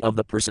lotus feet of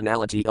the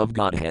personality of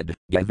Godhead,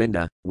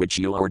 Govinda, which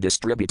you are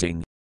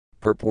distributing.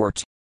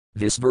 Purport.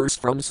 This verse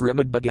from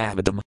Srimad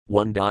Bhagavatam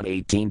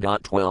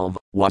 1.18.12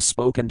 was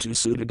spoken to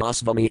Sutta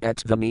Goswami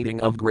at the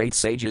meeting of great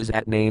sages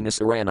at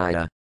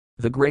Nainasaranya.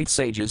 The great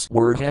sages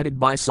were headed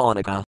by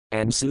Saunaka,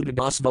 and Sutta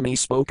Goswami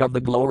spoke of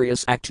the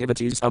glorious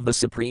activities of the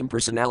Supreme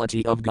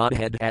Personality of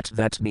Godhead at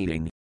that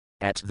meeting.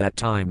 At that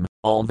time,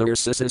 all the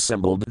Risis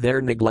assembled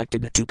there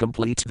neglected to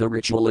complete the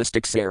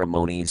ritualistic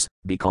ceremonies,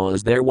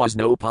 because there was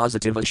no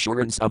positive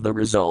assurance of the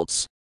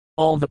results.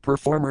 All the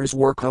performers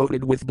were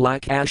coated with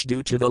black ash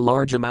due to the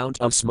large amount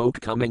of smoke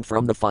coming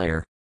from the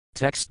fire.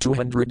 Text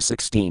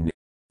 216.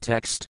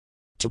 Text.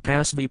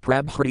 Tapasvi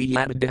prabhri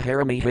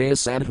yadadharami haya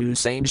sadhu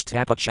sange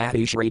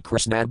tapachati Shri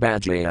Krishna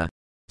bhajaya.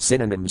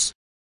 Synonyms.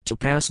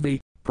 Tapasvi,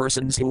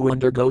 persons who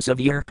undergo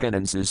severe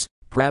penances,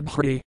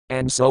 prabhri,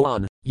 and so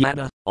on,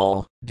 yada,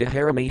 all,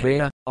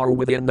 dharamihaya, are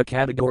within the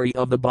category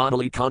of the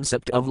bodily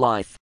concept of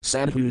life,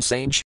 sadhu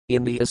sange,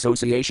 in the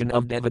association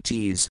of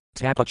devotees,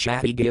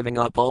 tapachati giving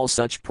up all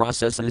such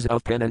processes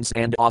of penance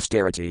and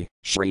austerity,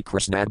 Shri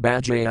Krishna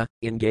bhajaya,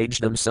 engage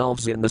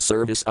themselves in the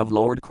service of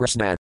Lord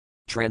Krishna.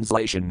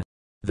 Translation.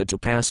 The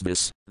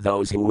tapasvis,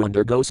 those who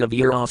undergo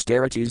severe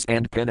austerities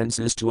and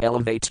penances to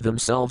elevate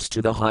themselves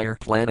to the higher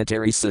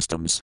planetary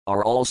systems,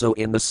 are also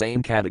in the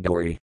same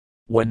category.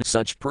 When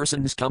such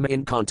persons come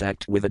in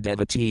contact with a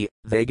devotee,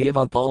 they give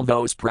up all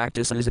those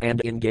practices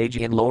and engage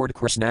in Lord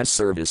Krishna's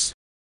service.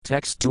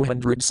 Text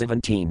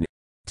 217.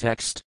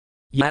 Text.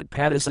 Yat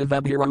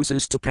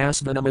padasavabhirosis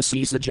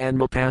tapasvanamasisa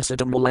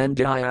janmapasitam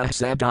malandaya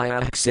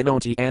sabdaya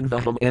sinoti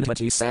anvaham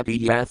envati sapi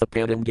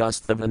yathapadam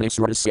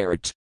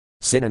gusthavanasratasarat.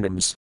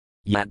 Synonyms.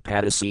 Yat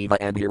padasiva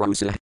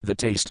abhirosa, the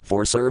taste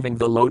for serving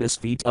the lotus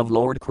feet of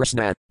Lord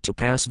Krishna,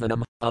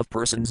 tapasvanam, of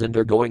persons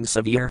undergoing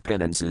severe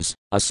penances,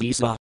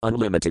 asisa,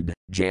 unlimited,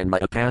 janma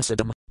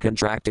apasitam,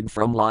 contracted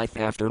from life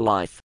after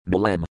life,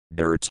 malam,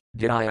 dirt,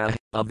 daya,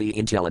 of the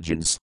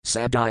intelligence,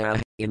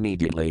 sadaya,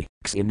 immediately,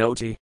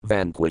 xinoti,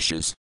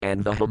 vanquishes,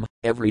 anvaham,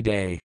 every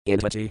day,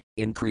 invati,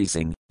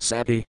 increasing,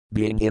 sapi,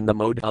 being in the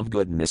mode of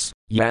goodness,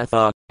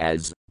 yatha,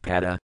 as,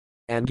 pada,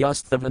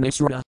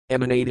 Angusthavanasrata,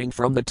 emanating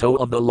from the toe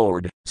of the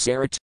Lord,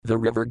 Sarat, the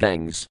river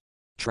Ganges.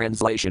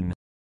 Translation.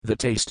 The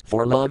taste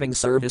for loving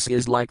service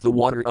is like the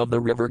water of the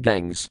river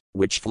Ganges,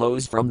 which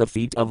flows from the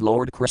feet of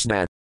Lord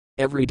Krishna.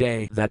 Every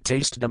day that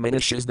taste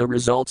diminishes the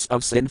results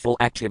of sinful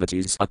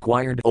activities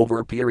acquired over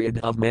a period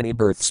of many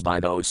births by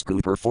those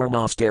who perform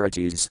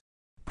austerities.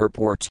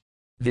 Purport.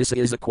 This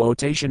is a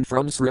quotation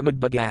from Srimad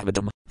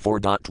Bhagavatam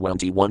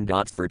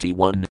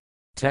 4.21.31.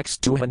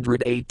 Text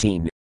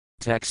 218.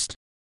 Text.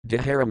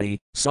 Dhaharami,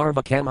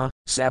 Sarvakama,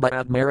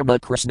 Sabaatmarama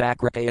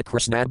Krishnakrakaya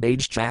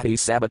Krishnabhajchati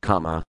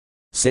Sabakama.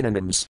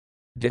 Synonyms.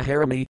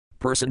 Dhaharami,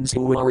 persons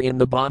who are in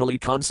the bodily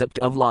concept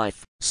of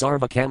life,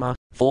 Sarvakama,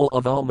 full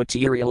of all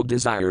material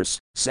desires,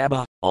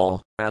 Saba,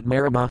 all,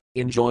 Admarama,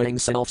 enjoying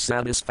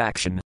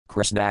self-satisfaction,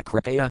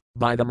 Krishnakrakaya,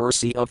 by the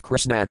mercy of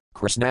Krishna,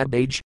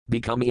 Krishnabhaj,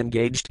 become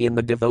engaged in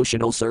the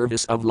devotional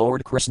service of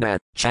Lord Krishna,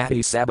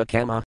 Chati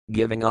Sabakama,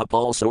 giving up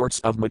all sorts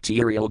of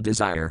material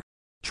desire.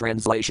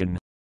 Translation.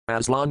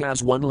 As long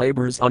as one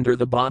labors under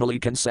the bodily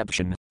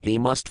conception, he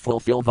must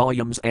fulfill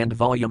volumes and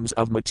volumes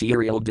of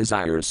material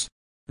desires.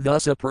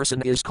 Thus a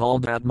person is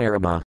called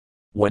Admarama.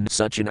 When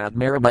such an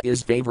Admarama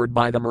is favored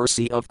by the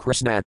mercy of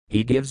Krishna,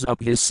 he gives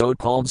up his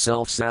so-called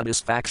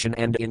self-satisfaction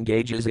and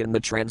engages in the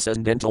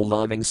transcendental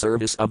loving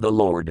service of the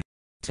Lord.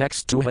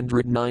 Text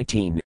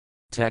 219.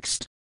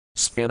 Text.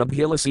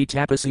 Sphenabhilasi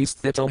tapasi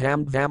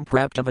sthitoham vam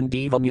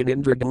praptavandiva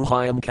munindra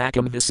guhayam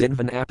kakam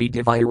visinvan api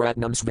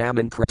diviratnam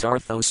svaman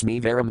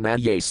kritarthosmi varam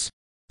madyas.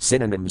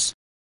 Synonyms.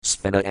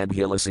 Sphena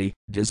abhilasi,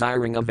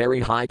 desiring a very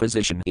high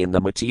position in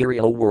the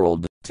material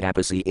world,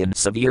 tapasi in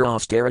severe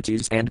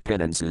austerities and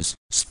penances,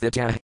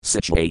 sthita,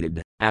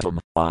 situated, atom,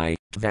 I,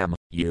 tvam,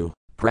 you,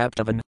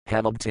 praptavan,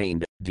 have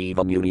obtained,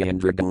 diva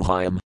munindra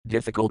guhayam,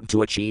 difficult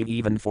to achieve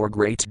even for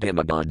great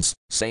demigods,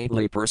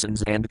 saintly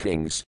persons and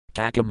kings.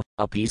 Kakam,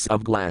 a piece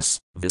of glass,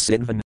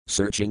 Visinvan,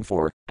 searching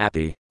for,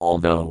 Api,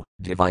 although,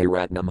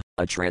 Diviratnam,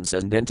 a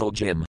transcendental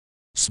gem.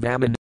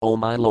 Svaman, O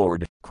my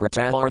Lord,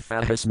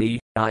 Kritalarthahasmi,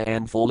 I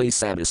am fully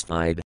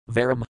satisfied,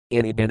 Varam,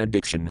 any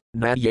benediction,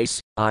 Nadyas,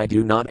 I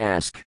do not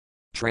ask.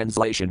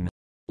 Translation.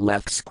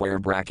 Left square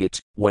bracket,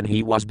 when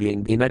he was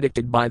being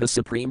benedicted by the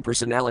Supreme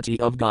Personality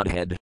of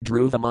Godhead,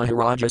 Dhruva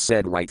Maharaja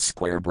said right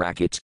square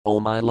bracket, O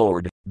my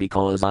Lord,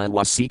 because I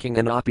was seeking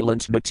an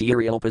opulent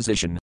material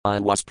position, I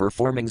was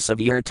performing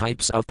severe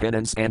types of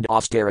penance and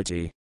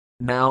austerity.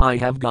 Now I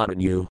have gotten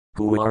you,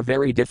 who are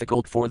very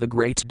difficult for the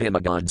great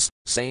demigods,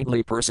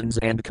 saintly persons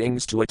and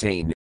kings to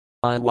attain.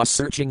 I was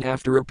searching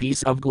after a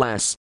piece of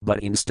glass,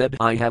 but instead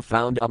I have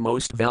found a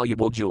most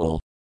valuable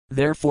jewel.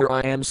 Therefore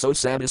I am so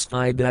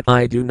satisfied that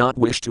I do not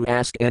wish to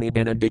ask any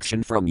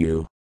benediction from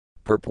you.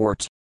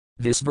 Purport.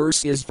 This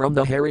verse is from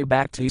the Hari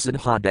Bhakti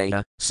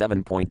Siddhadaya,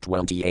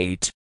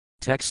 7.28.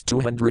 Text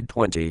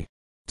 220.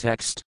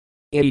 Text.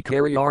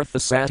 Ekari artha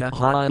sata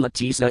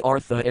hilatisa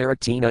artha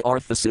aratina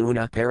artha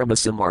suna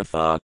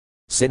paramasamartha.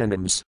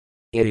 Synonyms.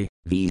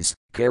 These,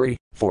 kari,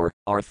 for,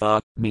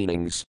 artha,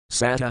 meanings,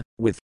 sata,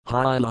 with,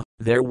 hila,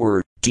 there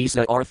were,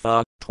 tisa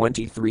artha,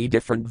 23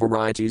 different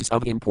varieties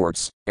of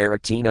imports,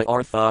 aratina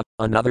artha,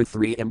 another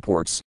 3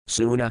 imports,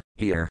 suna,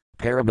 here,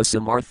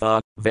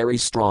 paramasamartha, very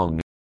strong.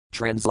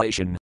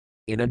 Translation.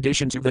 In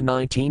addition to the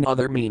 19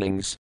 other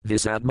meanings,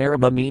 this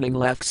Admarama meaning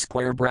left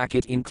square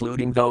bracket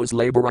including those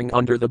laboring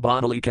under the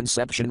bodily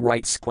conception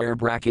right square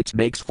bracket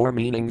makes 4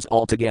 meanings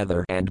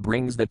altogether and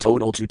brings the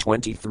total to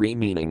 23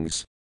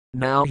 meanings.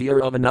 Now hear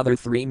of another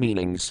 3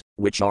 meanings,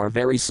 which are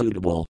very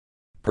suitable.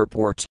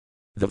 Purport.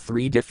 The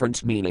 3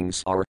 different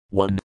meanings are,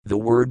 1. The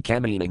word ka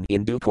meaning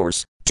in due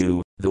course,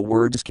 2. The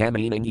words ka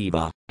meaning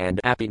eva,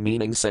 and api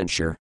meaning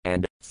censure,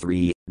 and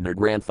 3.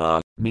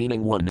 Nirgrantha,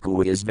 meaning one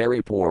who is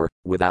very poor,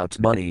 without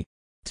money.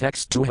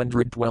 Text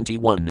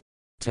 221.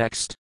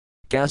 Text.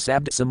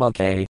 Kasabd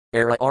samake,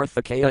 era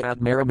arthakaya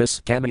admaramus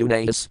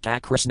kamuneus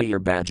kakrasnir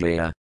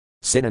bhajaya.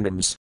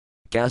 Synonyms.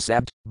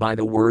 Kasabd, by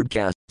the word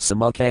kas,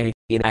 samake,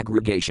 in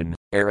aggregation,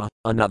 era,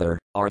 another,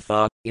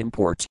 artha,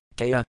 import,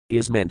 kaya,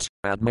 is meant,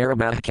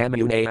 admaramah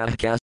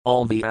kamunayah,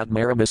 all the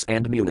admaramus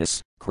and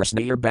munis,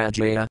 krasnir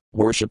bhajaya,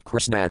 worship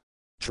Krishna.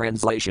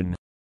 Translation.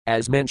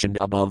 As mentioned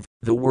above,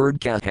 the word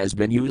ka has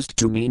been used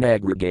to mean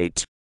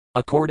aggregate.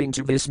 According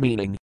to this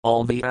meaning,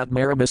 all the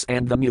Admaramas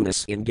and the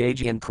Munis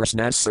engage in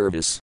Krishna's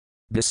service.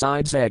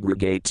 Besides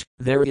aggregate,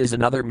 there is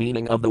another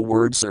meaning of the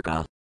word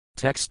circa.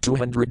 Text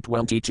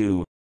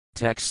 222.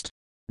 Text.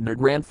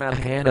 Nirgrantha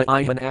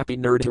ihan api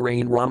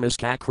nerdharain ramas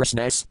ka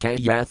Krishnas ka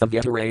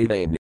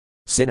yathavyatarain.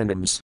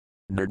 Synonyms.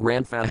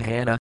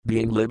 Nirgrantha,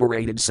 being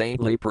liberated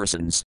saintly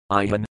persons,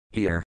 ihan,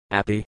 here,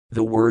 api,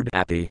 the word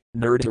api,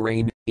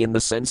 nerdharain, in the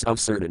sense of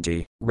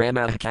certainty,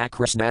 ramahka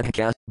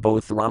krishnataka,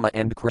 both Rama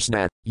and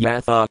Krishna,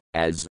 yatha,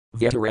 as,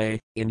 vyatare,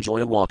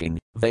 enjoy walking,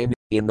 vain,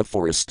 in the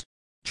forest.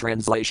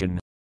 Translation.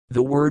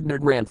 The word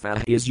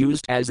nirgrantha is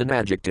used as an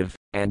adjective,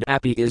 and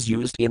api is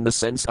used in the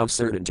sense of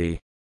certainty.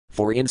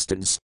 For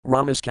instance,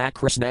 Ramaska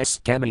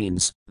Krishnaska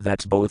means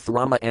that both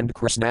Rama and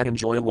Krishna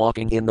enjoy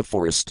walking in the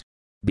forest.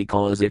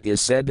 Because it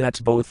is said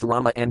that both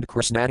Rama and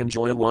Krishna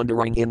enjoy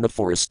wandering in the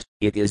forest,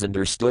 it is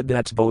understood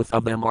that both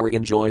of them are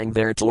enjoying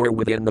their tour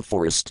within the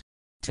forest.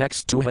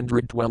 Text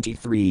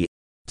 223.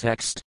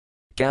 Text.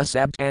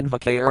 Kasabt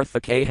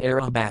anvakayarthake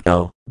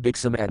harabato,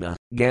 biksamana,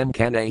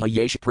 gamkanaha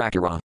yesh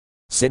prakara.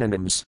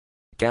 Synonyms.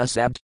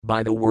 Kasabt,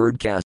 by the word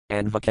kas,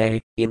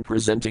 anvake, in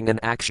presenting an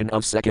action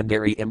of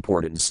secondary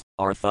importance,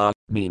 artha,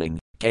 meaning,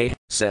 k,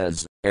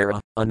 says, era,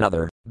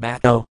 another,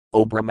 bato,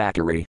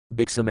 obramakari,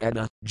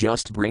 biksamana,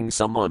 just bring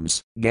some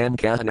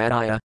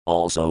gamkahanadaya,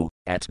 also,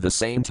 at the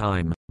same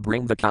time,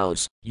 bring the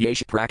cows,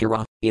 yesh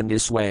prakara, in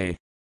this way.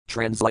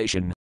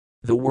 Translation.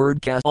 The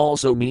word kas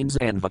also means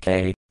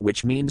anvake,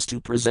 which means to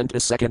present a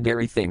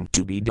secondary thing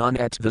to be done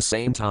at the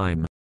same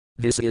time.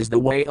 This is the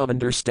way of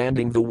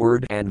understanding the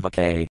word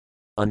anvake.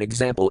 An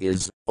example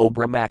is,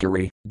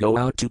 obramakari, go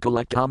out to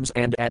collect alms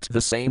and at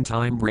the same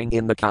time bring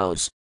in the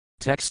cows.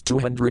 Text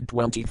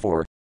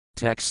 224.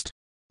 Text.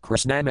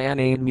 Krishna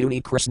manain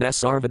muni Krishna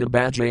sarvada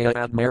bhajaya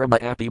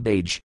admarama api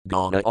bhaj,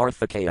 gana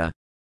arthakaya.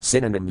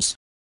 Synonyms.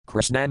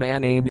 Krishna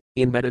manain,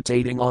 in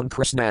meditating on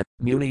Krishna,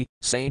 muni,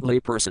 saintly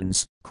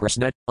persons,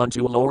 Krishna,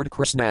 unto Lord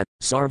Krishna,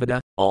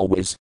 sarvada,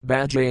 always,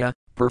 bhajaya,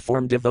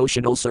 perform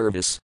devotional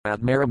service,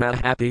 admarama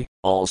happy,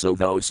 also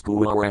those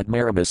who are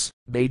admaramas,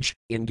 bhaj,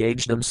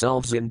 engage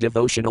themselves in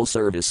devotional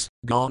service,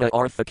 gana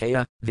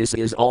arthakaya, this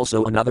is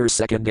also another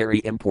secondary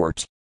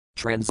import.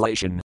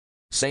 Translation.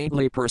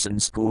 Saintly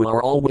persons who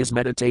are always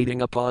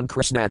meditating upon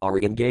Krishna are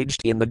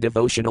engaged in the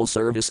devotional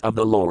service of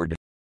the Lord.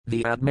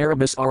 The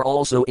admaramas are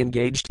also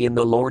engaged in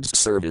the Lord's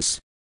service.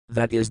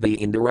 That is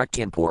the indirect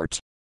import.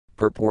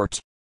 Purport.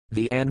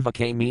 The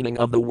anvake meaning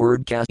of the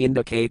word kas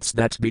indicates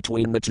that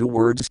between the two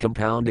words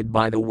compounded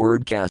by the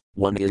word kas,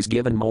 one is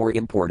given more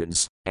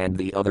importance, and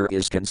the other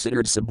is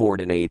considered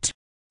subordinate.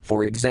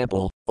 For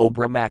example,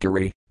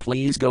 obramakari,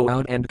 please go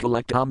out and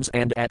collect alms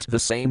and at the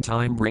same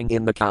time bring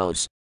in the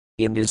cows.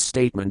 In this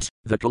statement,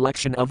 the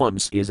collection of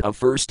alms is of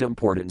first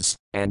importance,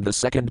 and the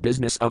second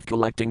business of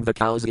collecting the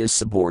cows is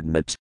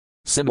subordinate.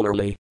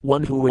 Similarly,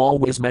 one who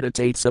always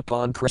meditates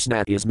upon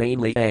Krishna is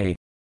mainly a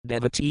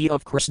devotee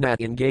of Krishna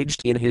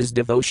engaged in his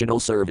devotional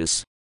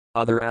service.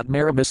 Other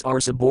admaramas are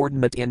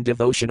subordinate in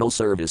devotional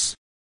service.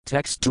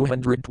 Text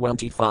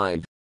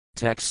 225.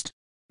 Text.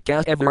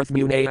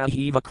 Kaevarthmunaya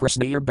hiva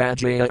Krishnir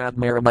bhajaya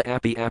admarama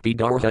api api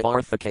darha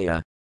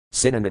arthakaya.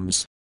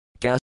 Synonyms.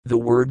 Kas, the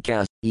word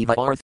kas, eva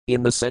arth,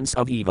 in the sense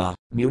of eva,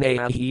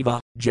 munaya hiva,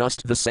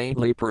 just the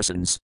saintly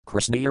persons,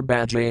 Krishnir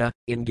bhajaya,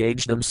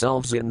 engage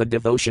themselves in the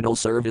devotional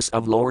service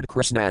of Lord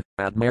Krishna,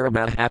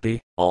 admarama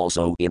happy,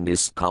 also in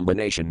this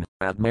combination,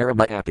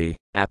 admarama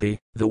api,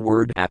 the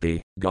word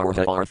api,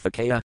 garha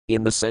arthakaya,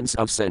 in the sense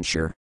of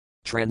censure.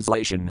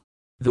 Translation.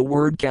 The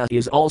word ka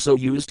is also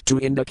used to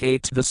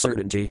indicate the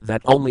certainty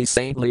that only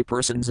saintly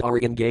persons are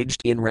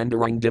engaged in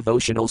rendering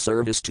devotional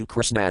service to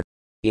Krishna.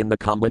 In the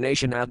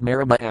combination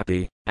Admarama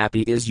api,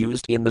 api is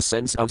used in the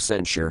sense of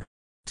censure.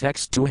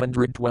 Text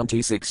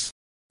 226.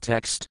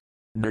 Text.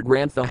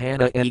 Nirgrantha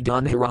hana e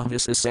Ganhira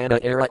Visasana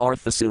era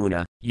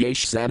Arthasuna,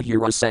 Yesh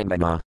Sadhira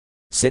Sangama.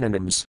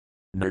 Synonyms.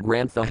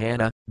 Nirgrantha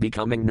hana,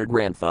 becoming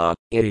Nirgrantha,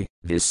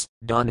 this,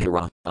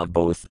 Ganhira, of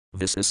both,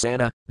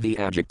 Visasana, the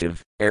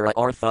adjective, era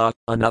Artha,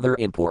 another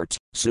import,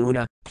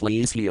 Suna,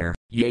 please hear,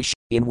 Yesh,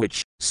 in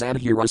which,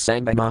 Sadhira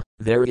Sangama,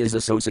 there is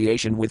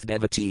association with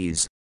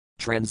devotees.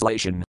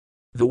 Translation.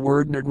 The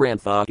word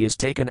Nirgrantha is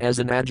taken as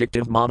an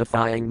adjective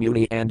modifying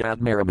Muni and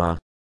Admarama.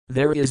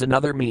 There is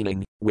another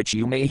meaning, which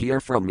you may hear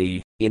from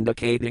me,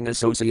 indicating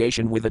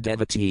association with a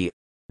devotee.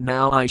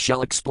 Now I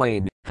shall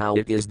explain how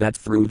it is that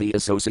through the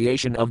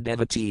association of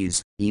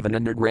devotees, even a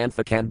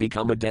Nirgrantha can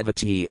become a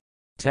devotee.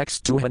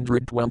 Text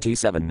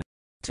 227.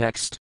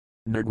 Text.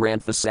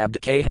 Nirgrantha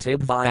Sabdake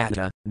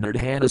Tibvyata,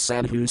 Nirdhana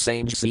Sadhu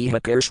Sanj Siha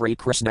Kershri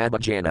Krishna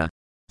Bhajana.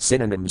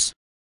 Synonyms.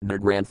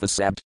 Nirgrantha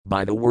Sabd,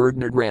 by the word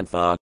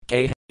Nirgrantha,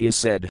 K, is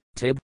said,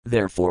 Tib,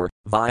 therefore,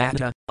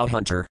 Vyata, a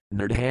hunter,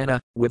 Nirdhana,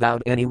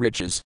 without any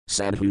riches,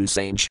 Sadhu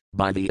Sanj,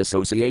 by the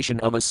association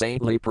of a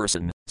saintly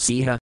person,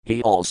 Siha,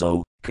 he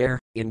also, Care,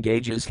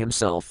 engages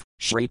himself,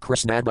 Shri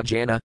Krishna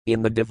Bhajana,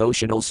 in the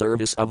devotional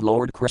service of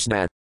Lord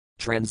Krishna.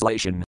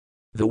 Translation.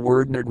 The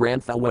word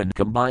Nirgrantha when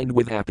combined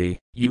with api,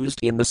 used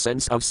in the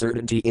sense of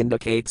certainty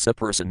indicates a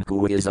person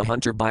who is a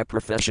hunter by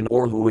profession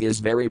or who is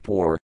very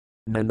poor.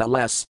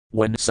 Nonetheless,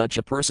 when such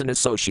a person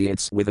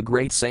associates with a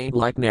great saint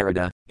like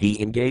Narada,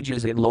 he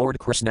engages in Lord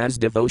Krishna's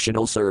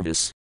devotional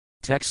service.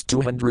 Text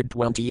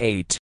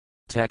 228.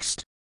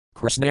 Text.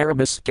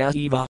 Krishnaramas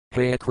Kahiva,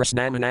 Haya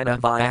Krishnamanana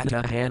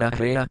Vyata Hana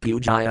Haya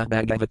Pujaya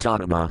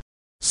Bhagavatanama.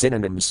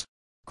 Synonyms.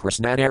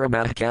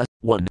 Krishnanaramahaka,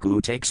 one who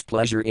takes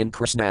pleasure in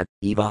Krishna,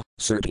 Eva,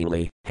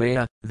 certainly,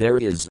 Haya, there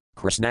is,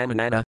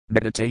 Krishnamanana,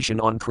 meditation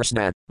on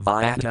Krishna,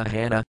 Vyata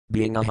Hana,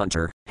 being a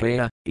hunter,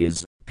 Haya,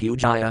 is,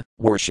 Pujaya,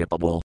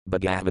 worshipable,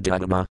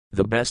 Bhagavatanama,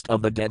 the best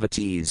of the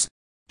devotees.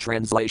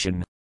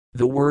 Translation.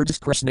 The words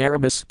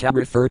Krishnaramas can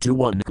refer to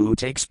one who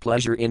takes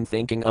pleasure in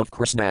thinking of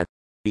Krishna.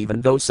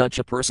 Even though such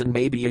a person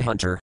may be a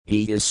hunter,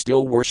 he is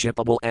still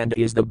worshipable and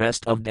is the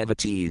best of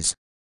devotees.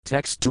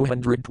 Text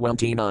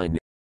 229.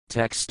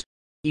 Text.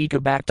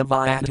 Eka Bhakta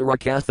Vyatara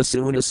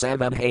Kathasuna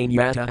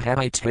Savabhanyata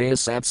Havitaya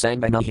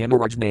Satsangana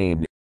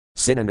Himarajnane.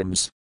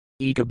 Synonyms.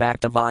 Eka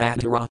Bhakta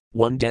Vyatara,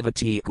 one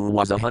devotee who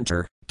was a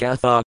hunter,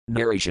 Katha,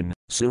 narration,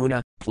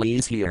 Suna,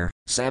 please hear,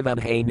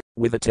 Savabhane,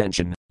 with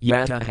attention,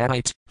 Yata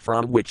Havit,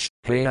 from which,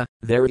 Haya,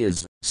 there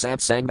is,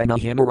 Satsangana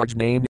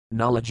Himarajnane,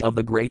 knowledge of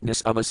the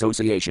greatness of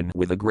association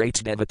with a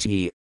great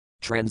devotee.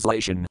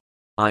 Translation.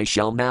 I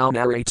shall now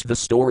narrate the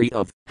story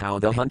of how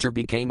the hunter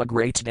became a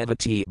great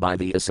devotee by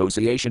the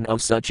association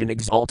of such an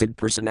exalted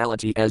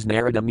personality as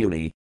Narada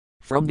Muni.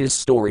 From this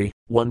story,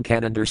 one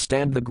can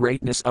understand the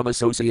greatness of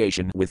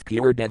association with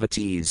pure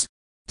devotees.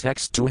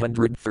 Text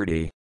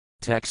 230.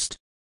 Text.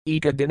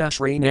 Eka Dina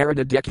Shri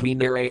Narada Dekhi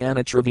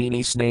Narayana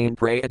Travini Snain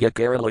Prayaga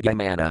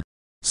Keralagamana.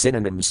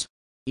 Synonyms.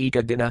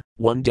 Eka Dina,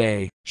 one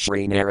day,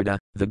 Shri Narada,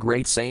 the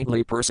great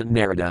saintly person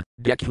Narada,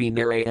 Dekhi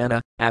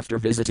Narayana, after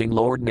visiting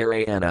Lord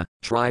Narayana,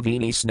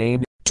 Triveni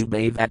Snain, to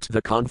bathe at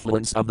the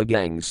confluence of the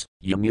Ganges,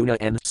 Yamuna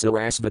and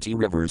Sarasvati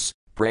rivers,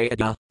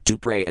 Prayaga, to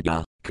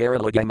Prayaga,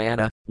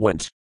 Keralagamana,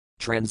 went.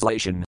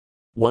 Translation.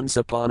 Once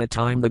upon a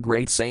time the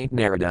great saint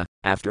Narada,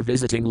 after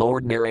visiting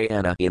Lord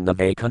Narayana in the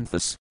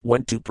Vaikunthas,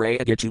 went to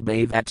Prayaga to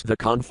bathe at the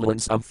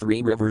confluence of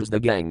three rivers the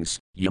Ganges,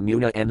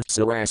 Yamuna and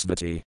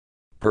Sarasvati.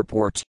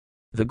 Purport.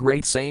 The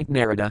great saint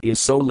Narada is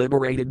so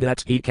liberated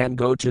that he can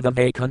go to the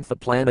Vaikuntha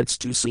planets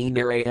to see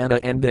Narayana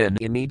and then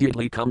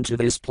immediately come to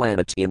this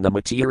planet in the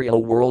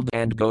material world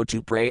and go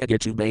to Prayaga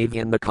to bathe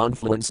in the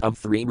confluence of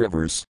three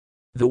rivers.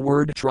 The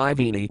word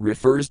Triveni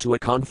refers to a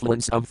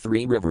confluence of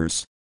three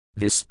rivers.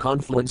 This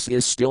confluence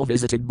is still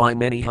visited by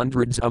many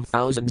hundreds of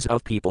thousands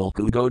of people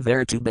who go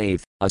there to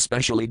bathe,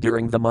 especially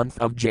during the month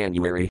of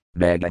January,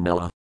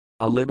 Maghamela.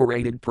 A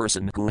liberated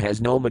person who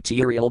has no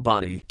material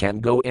body can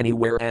go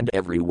anywhere and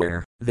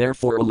everywhere,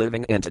 therefore a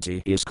living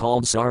entity is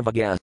called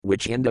Sarvaga,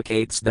 which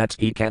indicates that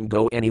he can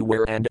go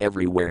anywhere and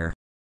everywhere.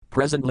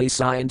 Presently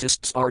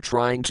scientists are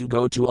trying to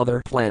go to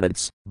other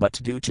planets, but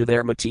due to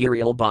their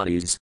material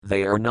bodies,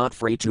 they are not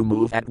free to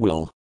move at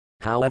will.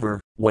 However,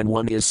 when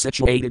one is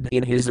situated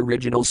in his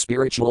original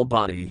spiritual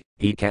body,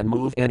 he can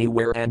move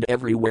anywhere and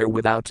everywhere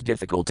without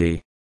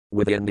difficulty.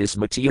 Within this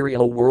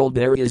material world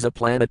there is a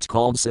planet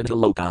called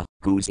Siddhaloka,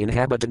 whose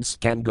inhabitants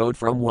can go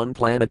from one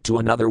planet to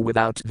another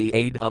without the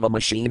aid of a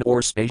machine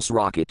or space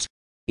rocket.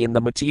 In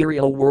the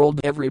material world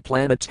every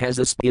planet has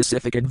a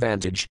specific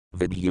advantage,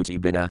 Vibhuti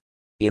Bina.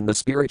 In the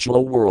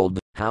spiritual world,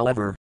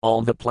 however,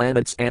 all the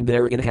planets and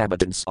their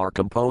inhabitants are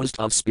composed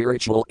of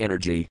spiritual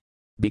energy.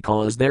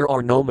 Because there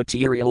are no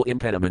material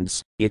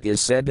impediments, it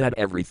is said that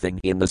everything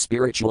in the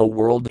spiritual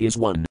world is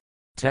one.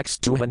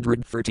 Text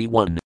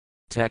 231.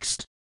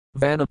 Text.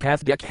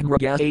 Vanapath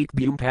Dekhmraga 8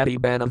 Bumpati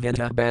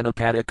Banaventa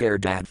Banapatak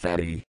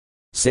Erdadfati.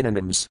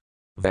 Synonyms.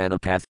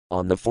 Vanapath,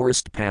 on the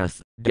forest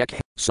path, Dekh,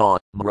 saw,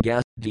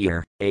 Mraga,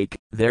 deer, Ake,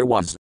 there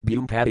was,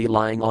 Bumpati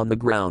lying on the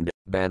ground,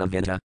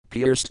 Banaventa,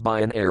 pierced by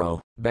an arrow,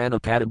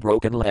 Banapata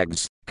broken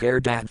legs,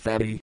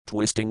 Kerdadfati,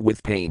 twisting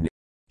with pain.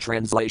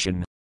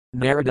 Translation.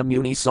 Narada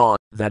Muni saw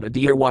that a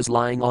deer was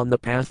lying on the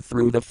path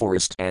through the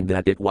forest and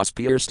that it was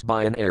pierced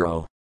by an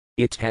arrow.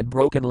 It had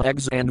broken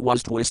legs and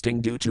was twisting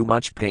due to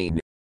much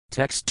pain.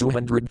 Text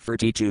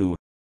 232.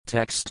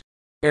 Text.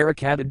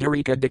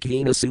 Arakadadarika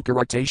Dakhina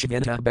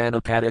Sukaratashventa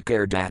Banapatak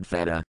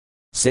Erdadfata.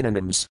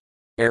 Synonyms.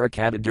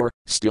 Arakadadur,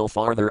 still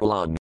farther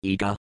along,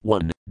 Ika,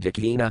 1,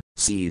 Dakhina,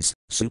 sees,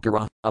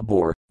 Sukara, a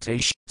boar,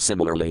 Tash,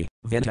 similarly,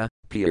 Venta,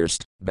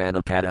 pierced,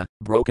 Banapata,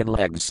 broken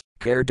legs,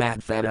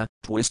 Kerdadfata,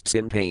 twists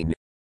in pain.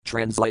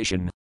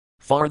 Translation.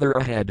 Farther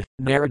ahead,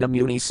 Narada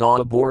Muni saw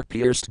a boar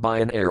pierced by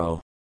an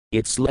arrow.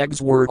 Its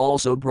legs were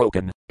also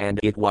broken, and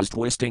it was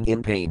twisting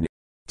in pain.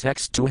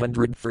 Text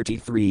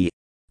 233.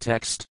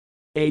 Text.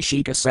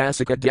 Ashika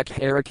Sasika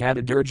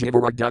Dekharakadadar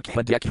Jivara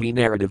Dukha Dekhi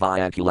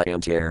Naradavayakula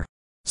Antar.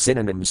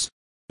 Synonyms.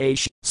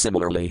 Ash,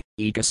 similarly,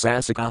 Ika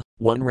Sasika,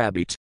 one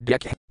rabbit,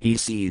 Dek, he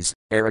sees,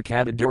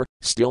 Arakadadar,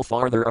 still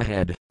farther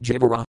ahead,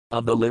 Jivara,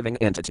 of the living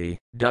entity,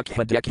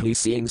 Dukha Dekhi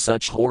seeing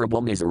such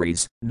horrible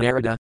miseries,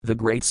 Narada, the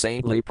great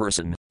saintly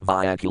person,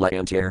 Vyakula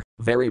Antar,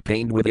 very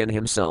pained within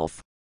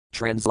himself.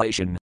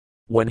 Translation.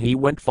 When he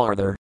went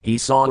farther, he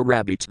saw a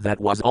rabbit that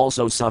was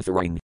also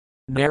suffering.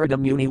 Narada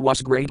Muni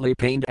was greatly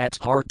pained at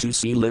heart to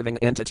see living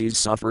entities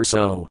suffer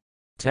so.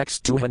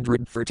 Text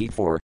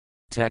 234.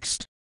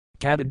 Text.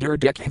 Kadadar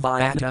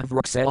Dekhvayata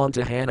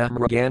Vruksaantahana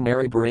Mragan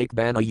Mary Break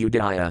Bana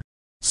Udaya.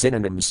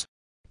 Synonyms.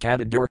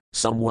 Kadadar,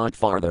 somewhat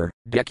farther,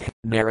 Dekh,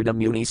 Narada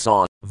Muni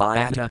saw,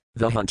 Vyata,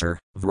 the hunter,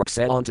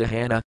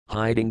 Vruksaantahana,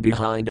 hiding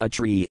behind a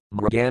tree,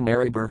 Mragan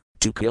Maribur,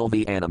 to kill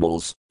the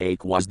animals,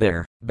 Ake was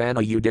there,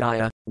 Bana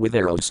Udaya, with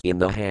arrows in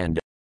the hand.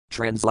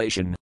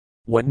 Translation.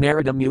 When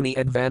Narada Muni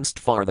advanced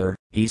farther,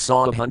 he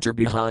saw a hunter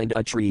behind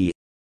a tree.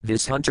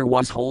 This hunter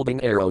was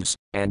holding arrows,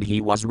 and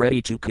he was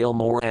ready to kill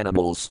more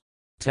animals.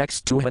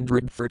 Text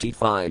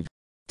 235.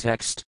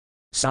 Text.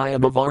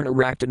 Sayamavarna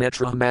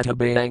Raktanetra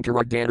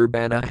Matabayankara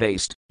Danarbana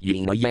Haste,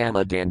 Yena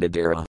Yama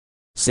Dandadara.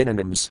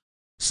 Synonyms.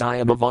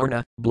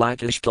 Sayamavarna,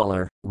 blackish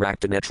color,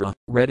 Raktanetra,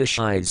 reddish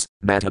eyes,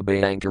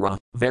 Matabayankara,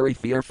 very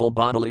fearful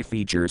bodily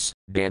features,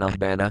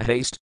 Danabana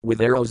haste,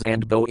 with arrows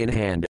and bow in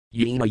hand,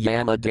 Yena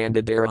Yama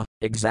Dandadara,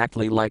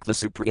 exactly like the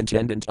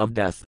superintendent of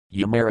death,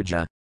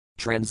 Yamaraja.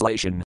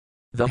 Translation.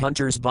 The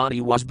hunter's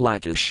body was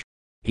blackish.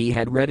 He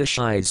had reddish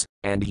eyes,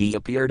 and he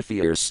appeared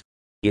fierce.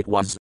 It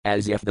was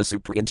as if the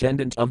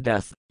superintendent of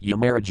death,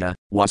 Yamaraja,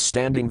 was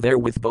standing there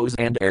with bows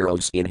and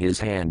arrows in his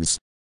hands.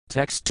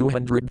 Text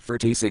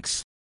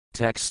 236.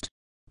 Text.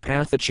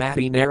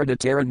 Pathachati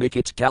Naradatara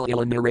Nikit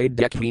Kalila Narade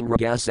Dekhveen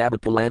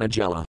Ragasabapalana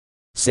Jela.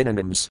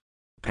 Synonyms.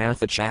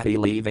 Pathachati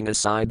leaving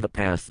aside the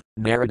path,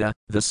 Narada,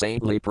 the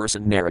saintly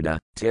person Narada,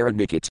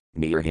 Taranikit,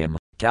 near him,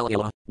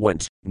 Kalila,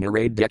 went,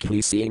 Narade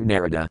Dekhi seeing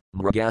Narada,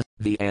 Mraga,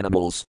 the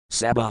animals,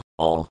 Saba,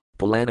 all,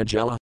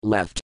 Palanajala,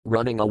 left,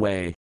 running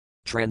away.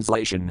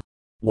 Translation.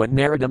 When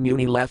Narada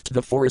Muni left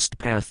the forest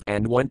path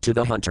and went to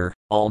the hunter,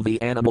 all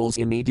the animals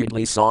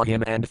immediately saw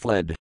him and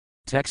fled.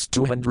 Text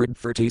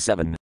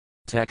 237.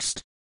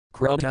 Text.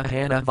 Krota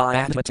Hana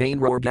Vyatvatain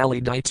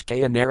Rorgali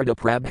Daitkaya Narada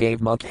Prabhav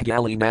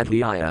Mukgali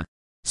Nadhyaya.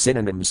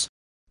 Synonyms.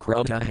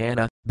 Krota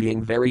Hana,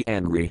 being very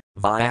angry,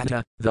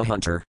 Vyata, the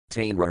hunter,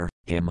 Tainrar,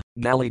 him,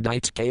 Gali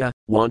Daitkaya,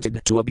 wanted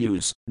to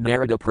abuse,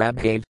 Narada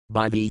Prabhav,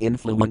 by the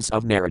influence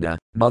of Narada,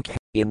 Muk,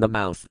 in the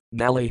mouth,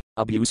 Gali,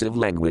 abusive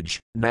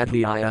language,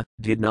 Nadhyaya,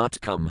 did not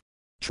come.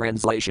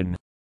 Translation.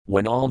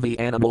 When all the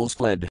animals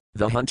fled,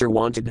 the hunter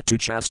wanted to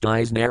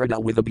chastise Narada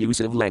with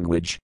abusive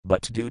language,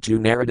 but due to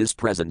Narada's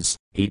presence,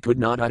 he could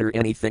not utter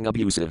anything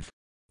abusive.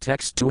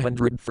 Text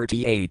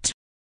 238.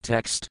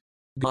 Text.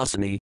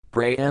 Gosani,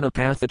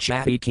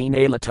 Prayanapathachati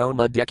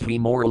Kinalatoma Dekhi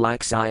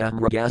Moralaxaya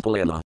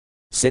Mragapalela.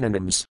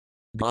 Synonyms.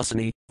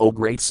 Gosani, O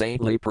great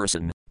saintly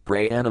person,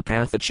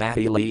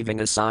 Prayanapathachati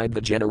leaving aside the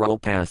general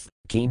path,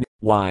 Keen,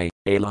 why,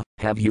 Ala,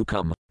 have you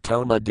come,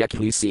 Toma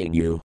Dekhi seeing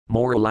you,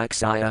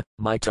 Moralaxaya,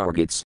 my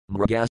targets,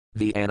 Mraga,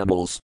 the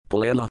animals,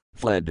 Palela,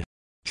 fled.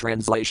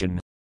 Translation.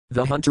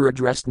 The hunter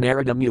addressed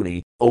Narada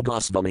Muni, O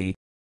Gosvami,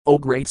 O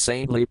great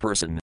saintly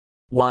person.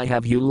 Why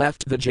have you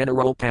left the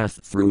general path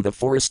through the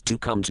forest to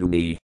come to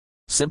me?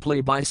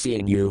 Simply by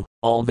seeing you,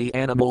 all the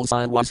animals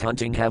I was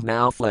hunting have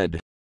now fled.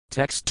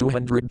 Text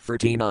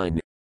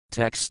 239.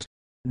 Text.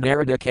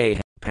 Narada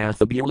K.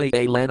 Pathabuli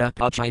Alana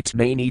Pachite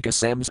Manika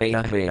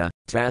Samsayahaya,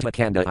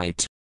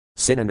 Tatakandait.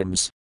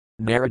 Synonyms.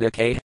 Narada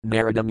K.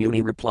 Narada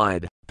Muni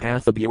replied,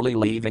 Pathabuli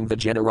leaving the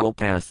general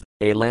path,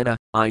 Alana,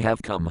 I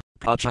have come,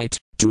 Pachite,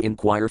 to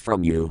inquire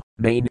from you,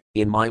 main,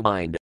 in my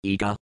mind,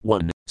 Ika,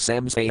 1,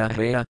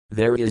 Samsayahaya,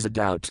 there is a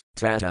doubt,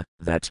 Tata,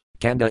 that,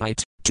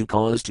 Kandait, to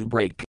cause to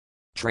break.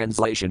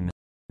 Translation.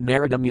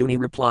 Narada Muni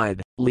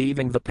replied,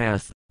 leaving the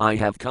path, I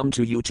have come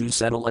to you to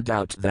settle a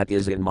doubt that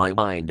is in my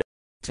mind.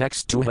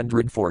 Text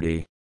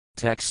 240.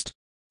 Text.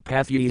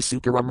 Pathyi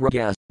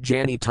Sukaramraga,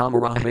 Jani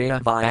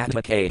Tamarahaya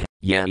Vyadvake,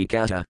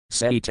 Yanikata,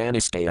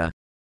 Sataniskaya.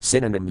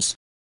 Synonyms.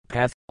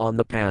 Path, on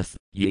the path,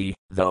 ye,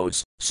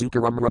 those,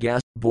 Sukaramraga,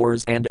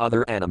 boars and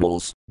other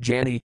animals,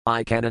 Jani,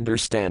 I can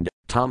understand,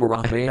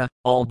 Tamarahaya,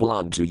 all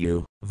belong to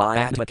you,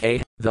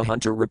 Vyadvake, the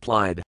hunter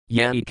replied,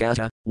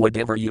 Yanikata,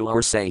 whatever you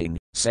are saying,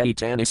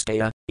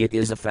 Sataniskaya, it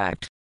is a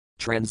fact.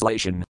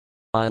 Translation.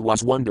 I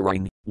was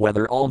wondering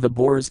whether all the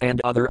boars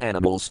and other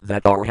animals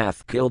that are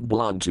half killed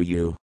belong to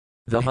you.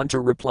 The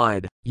hunter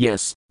replied,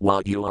 yes,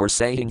 what you are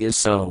saying is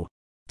so.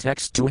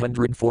 Text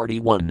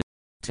 241.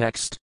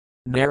 Text.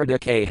 Narada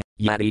K.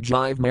 Yadi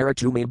Jive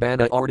Maritumi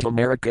Bana Arta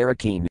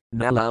Marakarakin,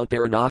 Nalau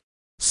Parana.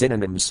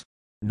 Synonyms.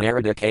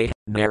 Narada K.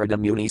 Narada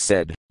Muni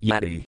said,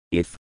 Yadi,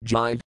 if,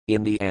 Jive,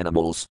 in the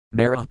animals,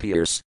 Mara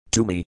appears,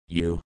 to me,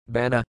 you,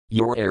 Bana,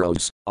 your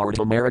arrows,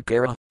 Arta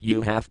Marakara,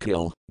 you have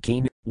kill,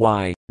 Keen,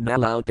 why,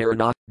 Nalau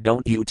Parana,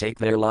 don't you take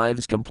their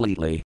lives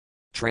completely.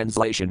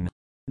 Translation.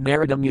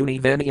 Narada Muni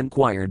then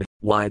inquired,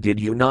 why did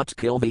you not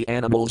kill the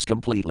animals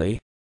completely?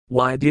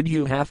 Why did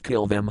you half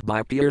kill them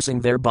by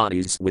piercing their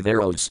bodies with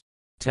arrows?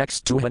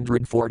 Text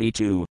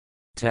 242.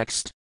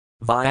 Text.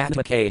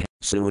 Vyadvake,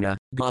 Suna,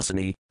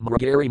 Gosani,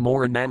 Mragari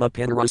Moranama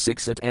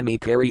Pinarasiksat Emi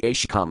Kari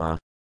Ashkama.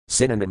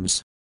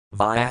 Synonyms.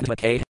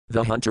 Vyadvake,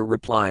 the hunter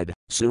replied,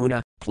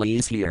 Suna,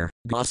 please hear,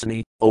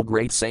 Gosani, O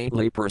great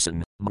saintly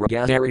person,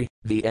 Mragari,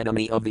 the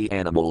enemy of the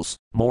animals,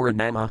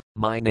 Moranama,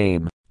 my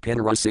name.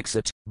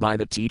 Pinarasiksat, by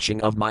the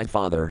teaching of my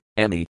father,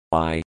 Emi,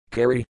 I,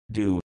 carry,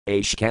 do,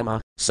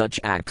 Ashkama, such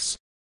acts.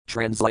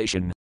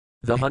 Translation.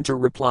 The hunter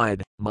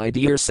replied, my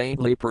dear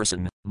saintly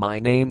person, my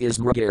name is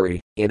Mragari,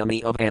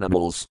 enemy of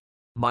animals.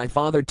 My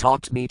father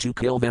taught me to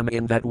kill them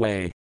in that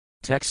way.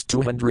 Text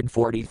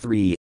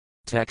 243.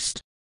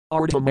 Text.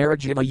 Arta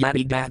Marajiva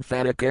Yadi Dad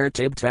Fatakar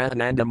Tibta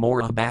Ananda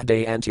Mora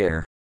Bade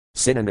Antir.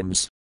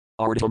 Synonyms.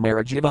 Arta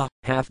Marajiva,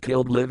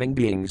 half-killed living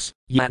beings,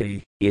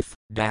 Yadi, if,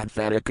 Dad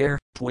Fatakar,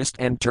 twist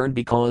and turn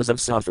because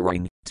of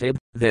suffering, Tib,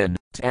 then,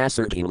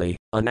 certainly,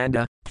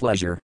 Ananda,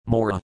 pleasure,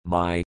 Mora,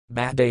 my,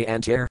 Bade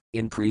Antir,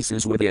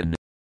 increases within.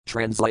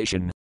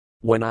 Translation.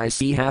 When I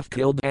see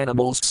half-killed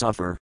animals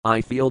suffer,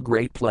 I feel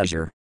great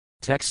pleasure.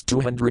 Text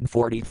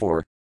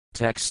 244.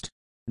 Text.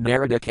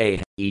 Narada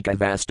K.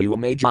 Ekavastu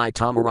Magi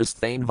Tamaras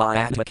Thane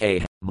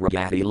Vyadvake,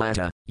 Mragati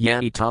Lata,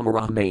 Yani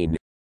Tamara Main.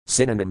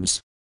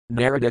 Synonyms.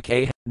 Narada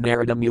K.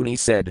 Narada Muni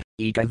said,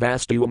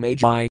 Ekavastu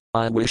Magi,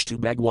 I wish to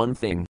beg one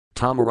thing,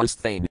 Tamaras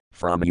Thane,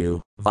 from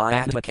you,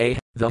 Vyadvake,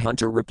 the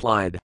hunter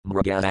replied,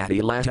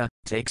 Mragati Lata,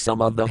 take some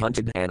of the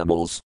hunted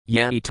animals,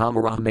 Yani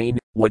Tamara Main,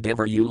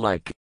 whatever you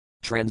like.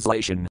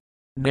 Translation.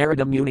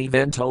 Narada Muni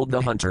then told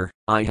the hunter,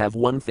 I have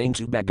one thing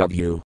to beg of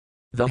you.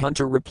 The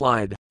hunter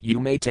replied, you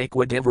may take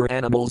whatever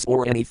animals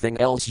or anything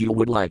else you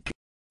would like.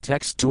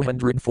 Text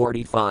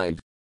 245.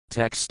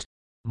 Text.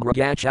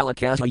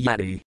 Mragachalakasa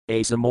Yadi,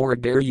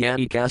 Asamoragder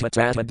Yadi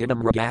Kasatata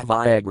Dinam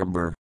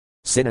Mragavaagramber.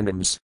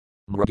 Synonyms.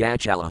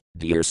 Mragachala,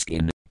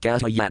 deerskin,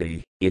 Kasa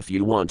Yadi, if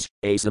you want,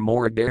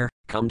 Asamoragder,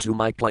 come to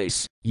my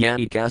place,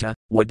 Yadi Kasa,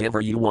 whatever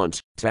you want,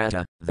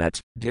 Tata,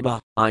 that, Diba,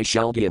 I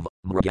shall give,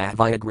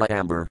 Mragavagra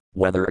amber,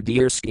 whether a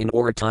deerskin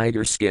or a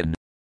tiger skin.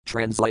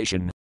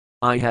 Translation.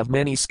 I have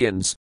many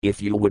skins,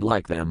 if you would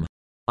like them.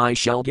 I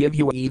shall give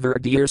you either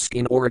a deer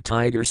skin or a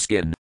tiger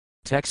skin.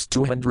 Text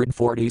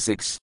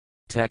 246.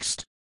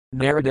 Text.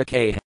 Narada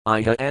K.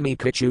 Iha Ami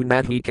Pichu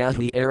Madhi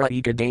Kahi Era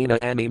Ikadana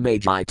Ami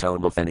Magi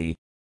Tomafeni.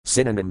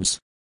 Synonyms.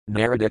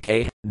 Narada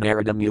K.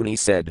 Narada Muni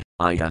said,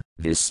 Iha,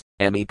 this,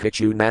 Ami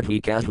Pichu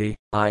Madhi Kahi,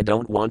 I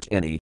don't want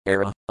any,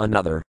 Era,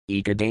 another,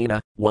 Ikadana,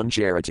 one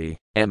charity,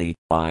 Ami,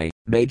 I,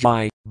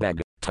 Magi,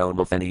 beg,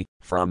 Tomafeni,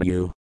 from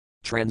you.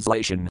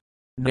 Translation.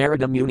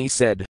 Narada Muni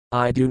said,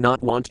 I do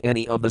not want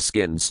any of the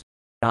skins.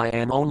 I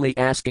am only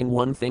asking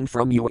one thing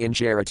from you in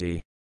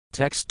charity.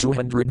 Text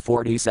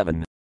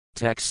 247.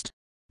 Text.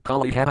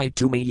 Kalihai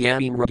to me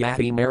Yadi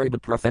Ragati Mariba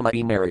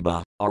Prophemati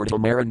Mariba,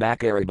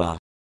 Artomaranakariba.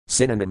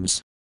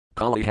 Synonyms.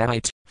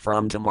 Kalihite,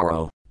 from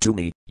tomorrow, to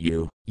me,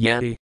 you,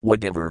 Yadi,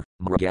 whatever,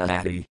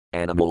 Mragati,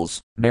 animals,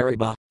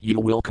 Mariba, you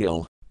will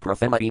kill.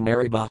 Prophemati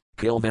Mariba,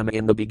 kill them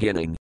in the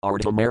beginning,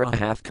 Artomara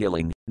half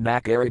killing,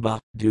 Nakariba,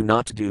 do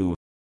not do.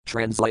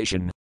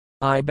 Translation.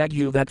 I beg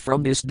you that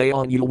from this day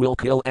on you will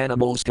kill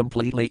animals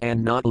completely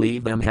and not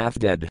leave them half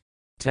dead.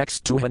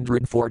 Text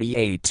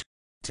 248.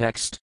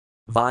 Text.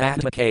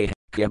 Vyadvake,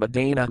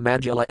 Kibadana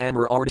Majula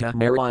Amra Arta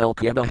Maril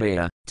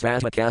Kibahaya,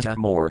 Tatakata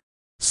More.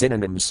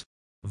 Synonyms.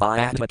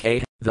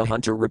 Vyadvake, the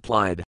hunter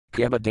replied,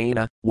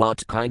 Kibadana,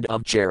 what kind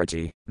of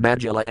charity,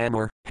 Majula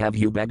Amar, have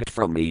you begged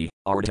from me,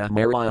 Arta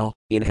Maril,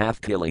 in half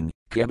killing,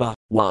 Kiba,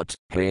 what,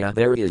 Haya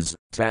there is,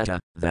 Tata,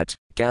 that,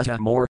 Kata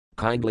more,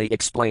 kindly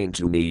explain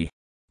to me.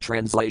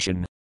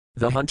 Translation.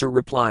 The hunter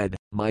replied,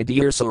 my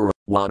dear sir,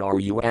 what are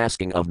you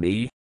asking of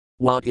me?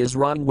 What is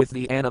wrong with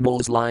the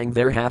animals lying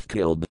there half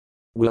killed?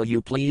 Will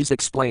you please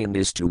explain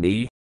this to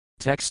me?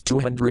 Text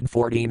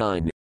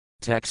 249.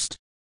 Text.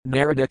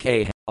 Narada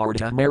K.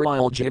 Arta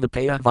Maril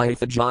Jivapaya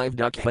Vithajiv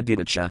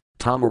Dukhadidacha,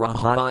 Tamara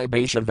Hai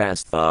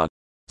Bashavastha.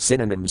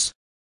 Synonyms.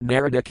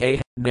 Narada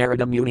K.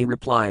 Narada Muni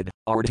replied,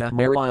 Artha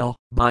Marile,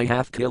 by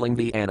half killing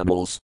the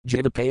animals,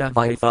 Jivapaya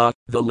Vaitha,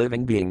 the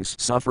living beings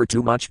suffer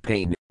too much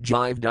pain,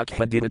 Jiv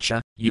Dukha Divacha,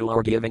 you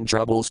are giving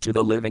troubles to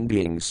the living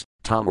beings,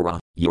 Tamara,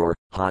 your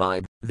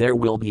hive, there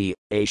will be,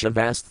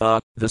 Ashavastha,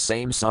 the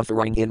same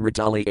suffering in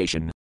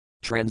retaliation.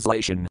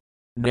 Translation.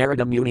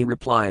 Narada Muni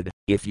replied,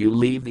 if you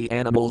leave the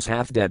animals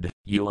half dead,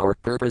 you are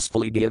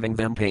purposefully giving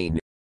them pain.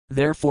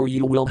 Therefore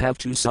you will have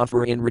to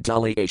suffer in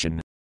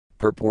retaliation.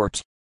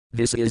 Purport.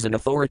 This is an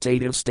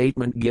authoritative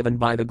statement given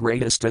by the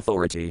greatest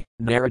authority,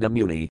 Narada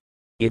Muni.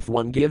 If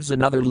one gives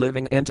another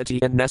living entity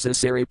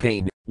unnecessary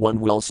pain, one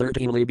will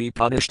certainly be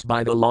punished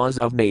by the laws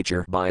of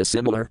nature by a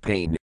similar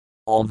pain.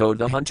 Although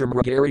the hunter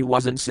Mrigari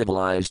wasn't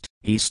civilized,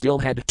 he still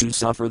had to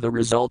suffer the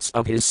results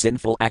of his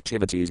sinful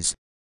activities.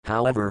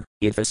 However,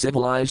 if a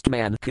civilized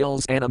man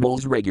kills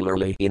animals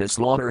regularly in a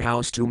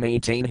slaughterhouse to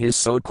maintain his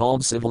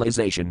so-called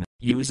civilization,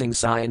 using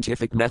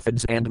scientific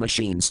methods and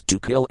machines to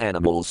kill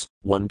animals,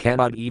 one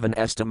cannot even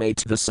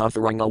estimate the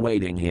suffering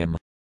awaiting him.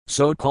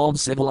 So-called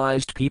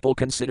civilized people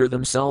consider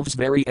themselves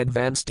very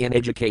advanced in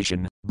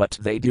education, but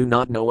they do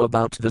not know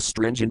about the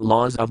stringent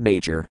laws of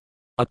nature.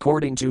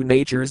 According to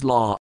nature's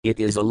law, it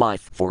is a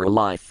life for a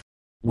life.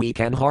 We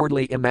can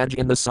hardly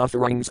imagine the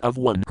sufferings of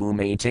one who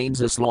maintains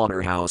a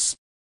slaughterhouse.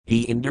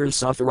 He endures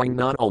suffering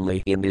not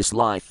only in this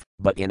life,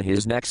 but in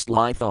his next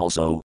life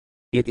also.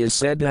 It is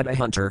said that a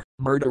hunter,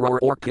 murderer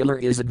or killer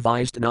is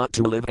advised not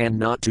to live and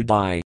not to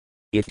die.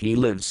 If he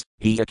lives,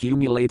 he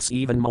accumulates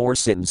even more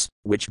sins,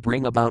 which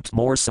bring about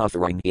more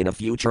suffering in a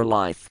future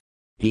life.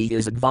 He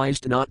is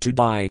advised not to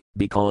die,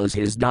 because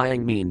his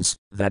dying means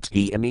that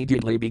he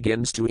immediately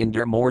begins to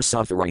endure more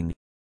suffering.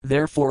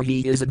 Therefore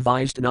he is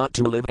advised not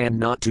to live and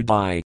not to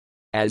die.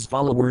 As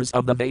followers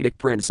of the Vedic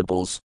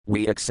principles,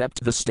 we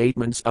accept the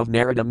statements of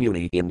Narada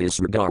Muni in this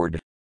regard.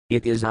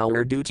 It is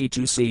our duty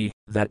to see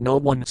that no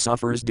one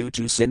suffers due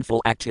to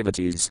sinful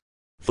activities.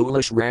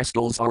 Foolish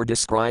rascals are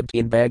described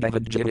in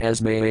Bhagavad Gita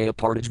as Maya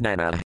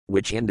Partijnana,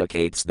 which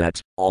indicates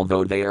that,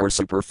 although they are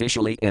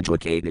superficially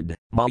educated,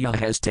 Maya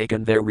has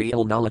taken their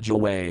real knowledge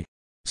away.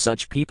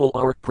 Such people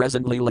are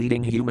presently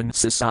leading human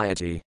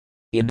society.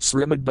 In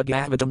Srimad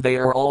Bhagavatam they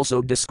are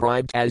also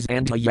described as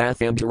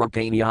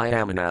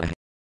Antayathamtarapanyayamana.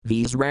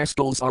 These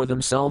rascals are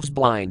themselves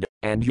blind,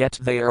 and yet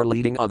they are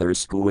leading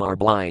others who are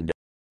blind.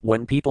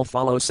 When people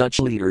follow such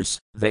leaders,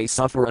 they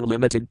suffer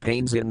unlimited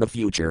pains in the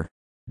future.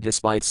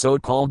 Despite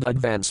so-called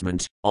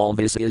advancement, all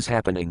this is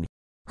happening.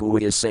 Who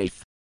is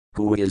safe?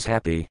 Who is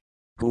happy?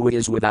 Who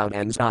is without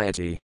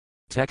anxiety?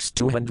 Text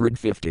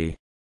 250.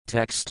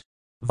 Text.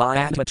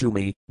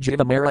 Vyatmatumi,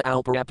 Jivamara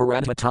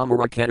Alparaparatma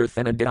Tamara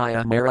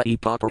Kedarthanadaya Mara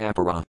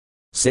Epapara.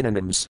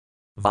 Synonyms.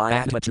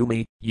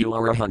 Vyatmatumi, you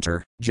are a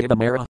hunter,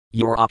 Jivamara,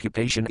 your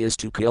occupation is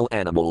to kill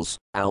animals,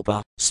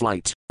 Alpa,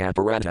 slight,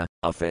 Aparata,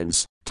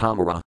 offense,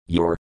 Tamara,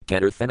 your,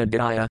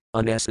 Kedarthanadaya,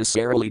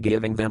 unnecessarily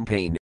giving them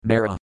pain,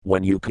 Mara,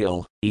 when you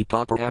kill,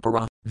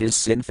 Epapara, this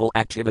sinful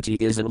activity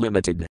is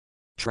unlimited.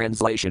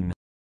 Translation.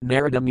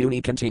 Narada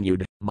Muni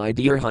continued, my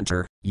dear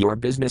hunter, your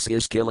business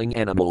is killing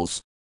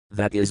animals.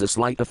 That is a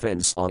slight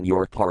offense on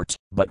your part,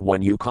 but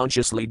when you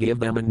consciously give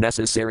them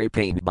unnecessary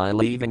pain by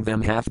leaving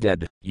them half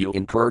dead, you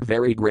incur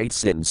very great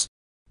sins.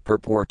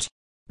 Purport.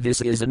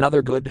 This is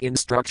another good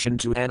instruction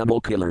to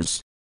animal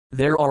killers.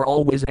 There are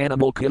always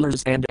animal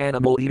killers and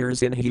animal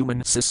eaters in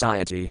human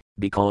society,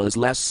 because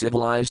less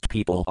civilized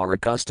people are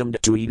accustomed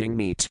to eating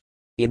meat.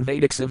 In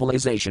Vedic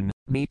civilization,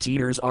 meat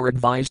eaters are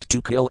advised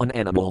to kill an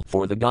animal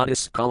for the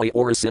goddess Kali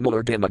or a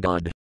similar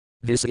demigod.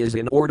 This is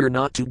in order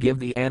not to give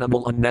the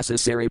animal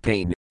unnecessary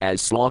pain,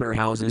 as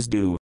slaughterhouses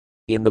do.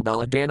 In the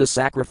Baladana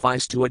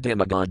sacrifice to a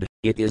demigod,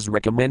 it is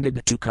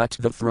recommended to cut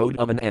the throat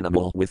of an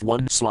animal with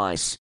one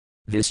slice.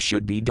 This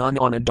should be done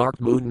on a dark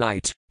moon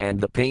night,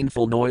 and the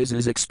painful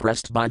noises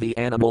expressed by the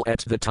animal at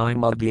the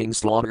time of being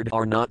slaughtered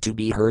are not to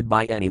be heard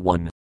by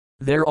anyone.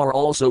 There are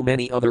also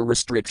many other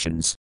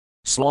restrictions.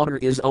 Slaughter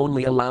is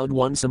only allowed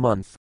once a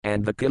month,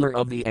 and the killer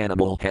of the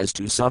animal has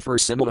to suffer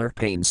similar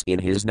pains in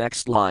his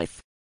next life.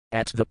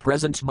 At the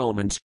present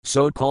moment,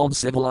 so-called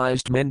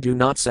civilized men do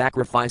not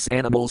sacrifice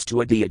animals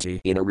to a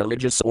deity in a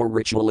religious or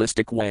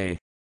ritualistic way.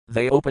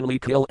 They openly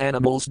kill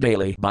animals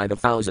daily by the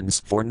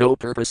thousands for no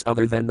purpose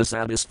other than the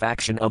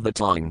satisfaction of the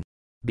tongue.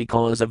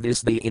 Because of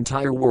this, the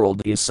entire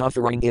world is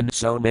suffering in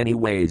so many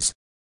ways.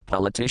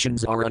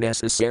 Politicians are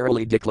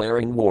unnecessarily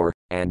declaring war,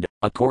 and,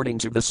 according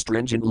to the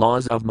stringent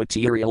laws of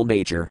material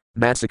nature,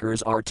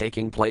 massacres are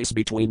taking place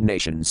between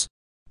nations.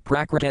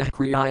 Prakritah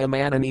kriyaya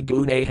manani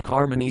guneh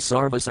karmani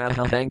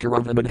sarvasaha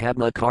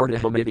hankaravamidhatma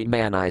kardahamiti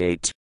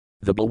manayate.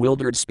 The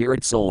bewildered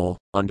spirit soul,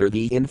 under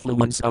the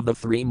influence of the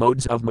three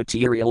modes of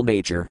material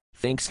nature,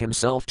 thinks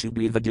himself to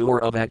be the doer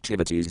of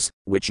activities,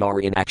 which are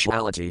in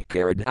actuality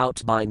carried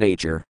out by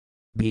nature.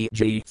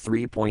 BG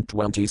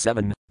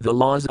 3.27. The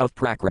laws of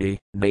Prakriti,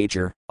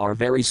 nature, are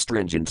very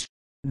stringent.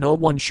 No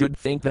one should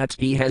think that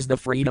he has the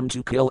freedom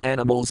to kill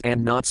animals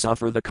and not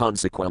suffer the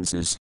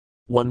consequences.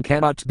 One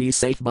cannot be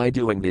safe by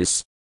doing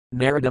this.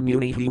 Narada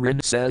Muni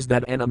herein says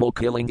that animal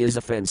killing is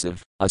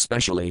offensive,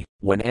 especially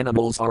when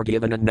animals are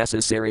given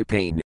unnecessary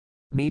pain.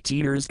 Meat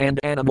eaters and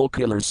animal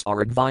killers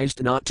are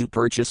advised not to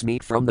purchase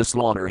meat from the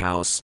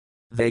slaughterhouse.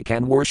 They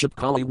can worship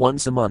Kali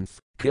once a month,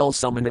 kill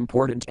some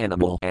important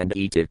animal and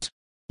eat it.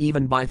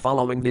 Even by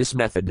following this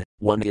method,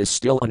 one is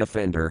still an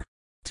offender.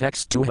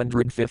 Text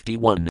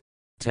 251.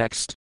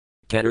 Text.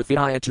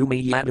 Kadarthaya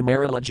tumi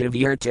yadamarila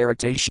javir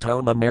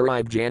taratashtoma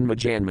marib janma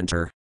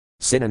janmantar.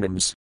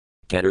 Synonyms.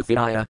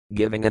 Kadarthaya,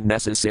 giving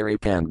unnecessary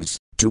pangs,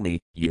 tumi,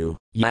 you,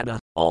 yada,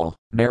 all,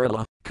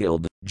 marila,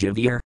 killed,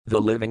 javir,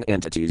 the living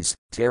entities,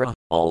 tara,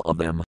 all of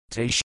them,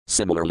 tash,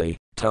 similarly,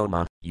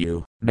 toma,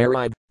 you,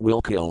 marib,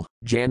 will kill,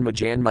 janma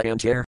janma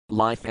antar,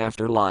 life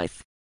after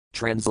life.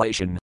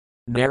 Translation.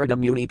 Narada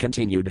Muni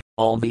continued,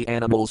 all the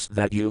animals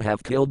that you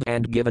have killed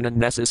and given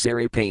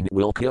unnecessary pain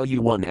will kill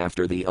you one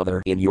after the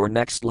other in your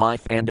next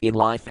life and in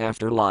life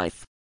after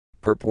life.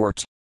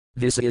 Purport.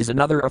 This is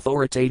another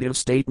authoritative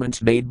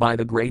statement made by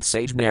the great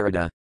sage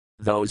Narada.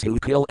 Those who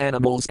kill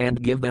animals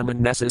and give them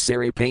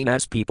unnecessary pain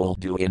as people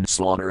do in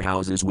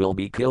slaughterhouses will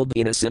be killed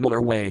in a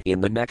similar way in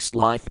the next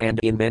life and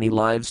in many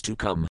lives to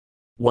come.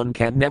 One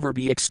can never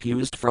be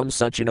excused from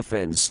such an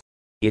offense.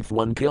 If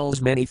one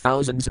kills many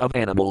thousands of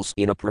animals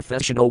in a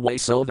professional way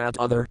so that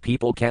other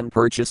people can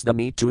purchase the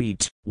meat to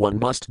eat, one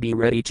must be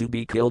ready to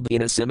be killed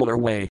in a similar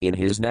way in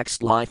his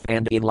next life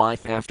and in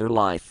life after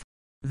life.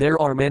 There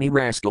are many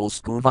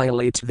rascals who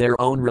violate their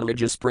own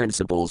religious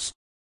principles.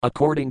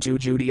 According to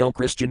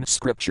Judeo-Christian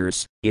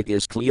scriptures, it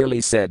is clearly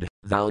said,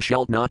 "Thou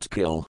shalt not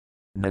kill."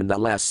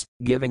 Nonetheless,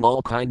 giving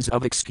all kinds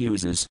of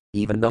excuses,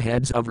 even the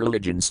heads of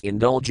religions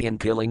indulge in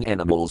killing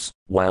animals,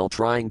 while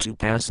trying to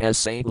pass as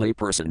saintly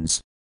persons.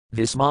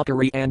 This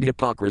mockery and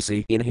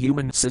hypocrisy in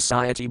human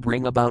society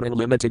bring about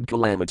unlimited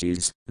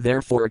calamities,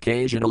 therefore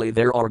occasionally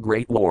there are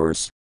great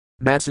wars.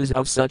 Masses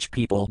of such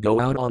people go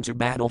out onto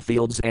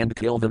battlefields and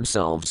kill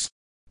themselves.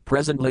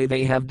 Presently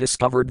they have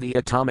discovered the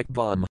atomic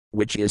bomb,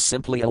 which is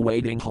simply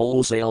awaiting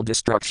wholesale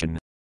destruction.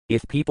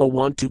 If people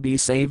want to be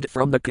saved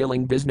from the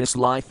killing business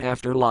life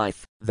after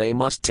life, they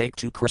must take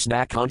to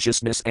Krishna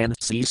consciousness and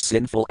cease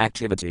sinful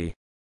activity.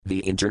 The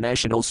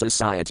International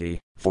Society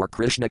for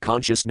Krishna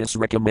Consciousness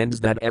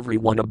recommends that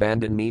everyone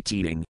abandon meat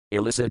eating,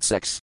 illicit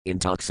sex,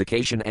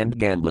 intoxication and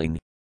gambling.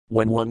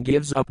 When one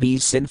gives up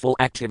these sinful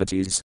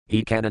activities,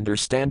 he can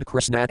understand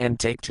Krishna and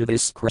take to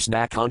this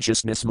Krishna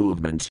Consciousness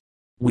movement.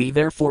 We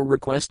therefore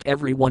request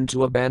everyone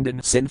to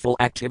abandon sinful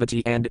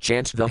activity and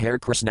chant the Hare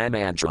Krishna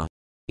mantra.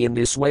 In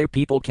this way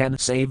people can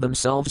save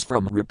themselves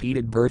from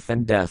repeated birth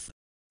and death.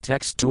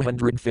 Text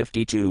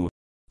 252.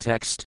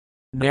 Text.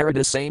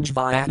 Narada Sange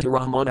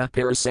Vyataramana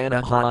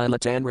Parasana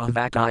Hilatanra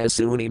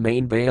Vakayasuni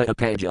Main Baya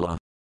Apangela.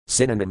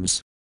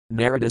 Synonyms.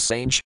 Narada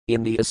Sange,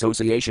 in the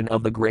association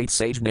of the great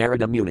sage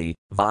Narada Muni,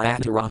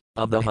 Vyatara,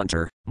 of the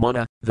hunter,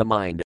 Mana, the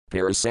mind,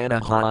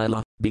 Parasana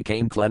Hila,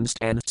 became cleansed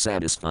and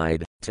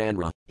satisfied,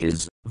 Tanra,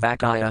 his,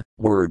 Vakaya,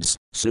 words,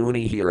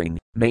 Suni hearing,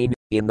 Main,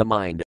 in the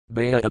mind,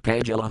 Baya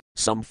Apangela,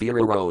 some fear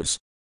arose.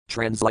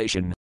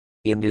 Translation.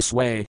 In this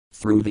way,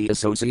 through the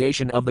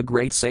association of the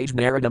great sage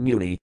Narada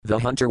Muni, the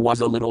hunter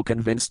was a little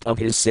convinced of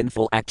his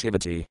sinful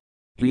activity.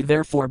 He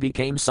therefore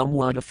became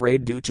somewhat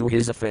afraid due to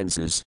his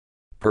offenses.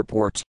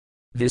 Purport.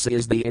 This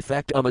is the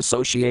effect of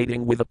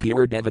associating with a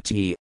pure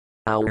devotee.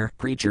 Our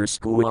preachers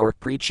who are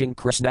preaching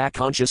Krishna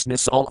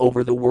consciousness all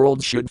over the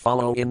world should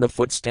follow in the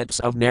footsteps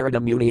of Narada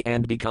Muni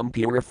and become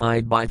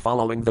purified by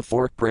following the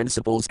four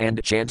principles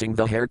and chanting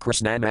the Hare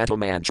Krishna Maha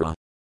mantra.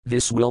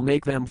 This will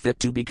make them fit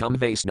to become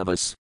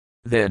Vaisnavas.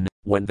 Then,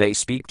 when they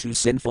speak to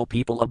sinful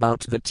people about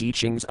the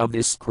teachings of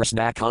this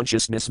Krishna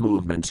consciousness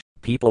movement,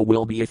 people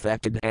will be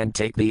affected and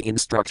take the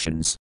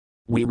instructions.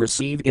 We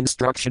receive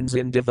instructions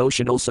in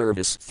devotional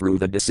service through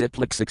the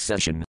disciplic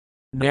succession.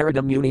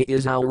 Narada Muni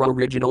is our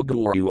original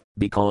guru,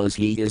 because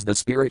he is the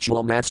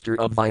spiritual master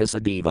of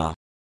Vyasadeva.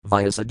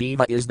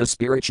 Vyasadeva is the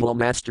spiritual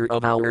master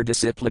of our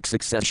disciplic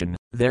succession,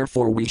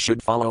 therefore we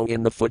should follow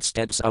in the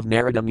footsteps of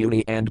Narada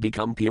Muni and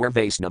become pure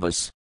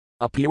Vaisnavas.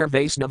 A pure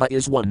Vaisnava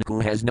is one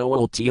who has no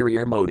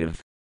ulterior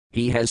motive.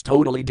 He has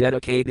totally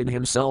dedicated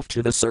himself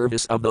to the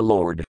service of the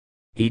Lord.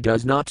 He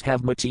does not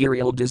have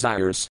material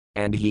desires,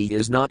 and he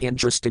is not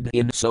interested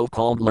in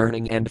so-called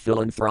learning and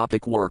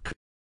philanthropic work.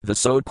 The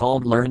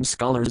so-called learned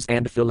scholars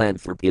and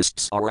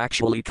philanthropists are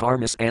actually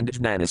karmas and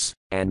jnanis,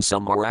 and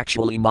some are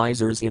actually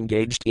misers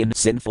engaged in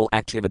sinful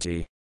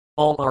activity.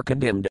 All are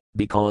condemned,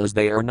 because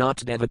they are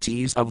not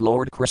devotees of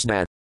Lord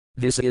Krishna.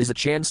 This is a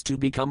chance to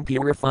become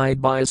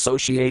purified by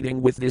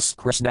associating with this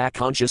Krishna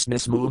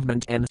consciousness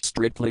movement and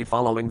strictly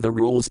following the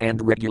rules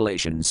and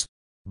regulations.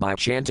 By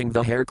chanting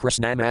the Hare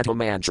Krishna Maha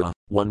mantra,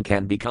 one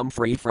can become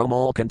free from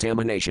all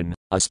contamination,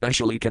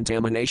 especially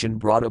contamination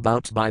brought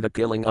about by the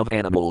killing of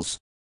animals.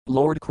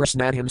 Lord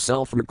Krishna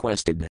himself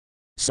requested,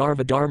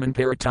 Sarvadharman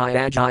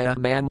Paritayajaya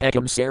Mam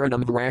Ekam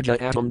Saranam Vraja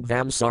Atam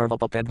Vam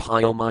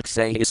Sarvapapabhyo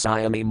Mokshe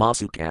Isayami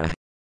Masuka.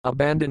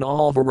 Abandon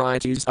all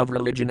varieties of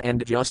religion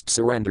and just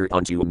surrender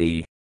unto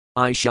me.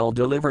 I shall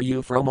deliver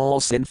you from all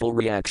sinful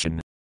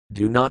reaction.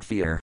 Do not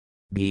fear.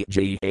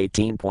 BG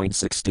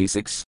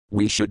 18.66.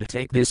 We should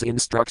take this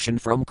instruction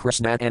from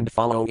Krishna and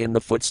follow in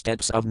the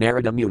footsteps of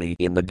Narada Muni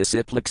in the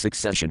disciplic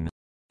succession.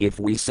 If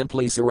we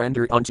simply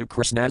surrender unto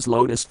Krishna's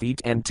lotus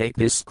feet and take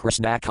this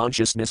Krishna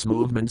consciousness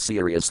movement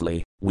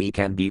seriously, we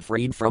can be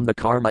freed from the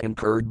karma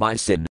incurred by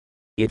sin.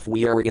 If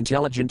we are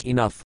intelligent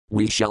enough,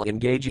 we shall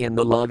engage in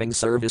the loving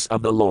service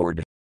of the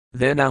Lord.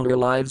 Then our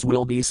lives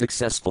will be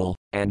successful,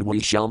 and we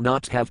shall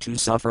not have to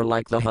suffer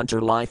like the hunter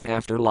life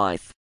after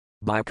life.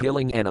 By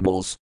killing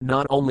animals,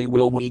 not only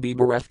will we be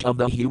bereft of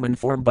the human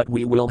form, but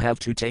we will have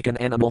to take an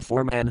animal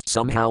form and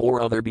somehow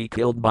or other be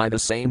killed by the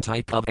same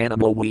type of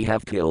animal we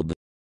have killed.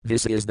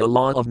 This is the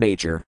law of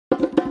nature.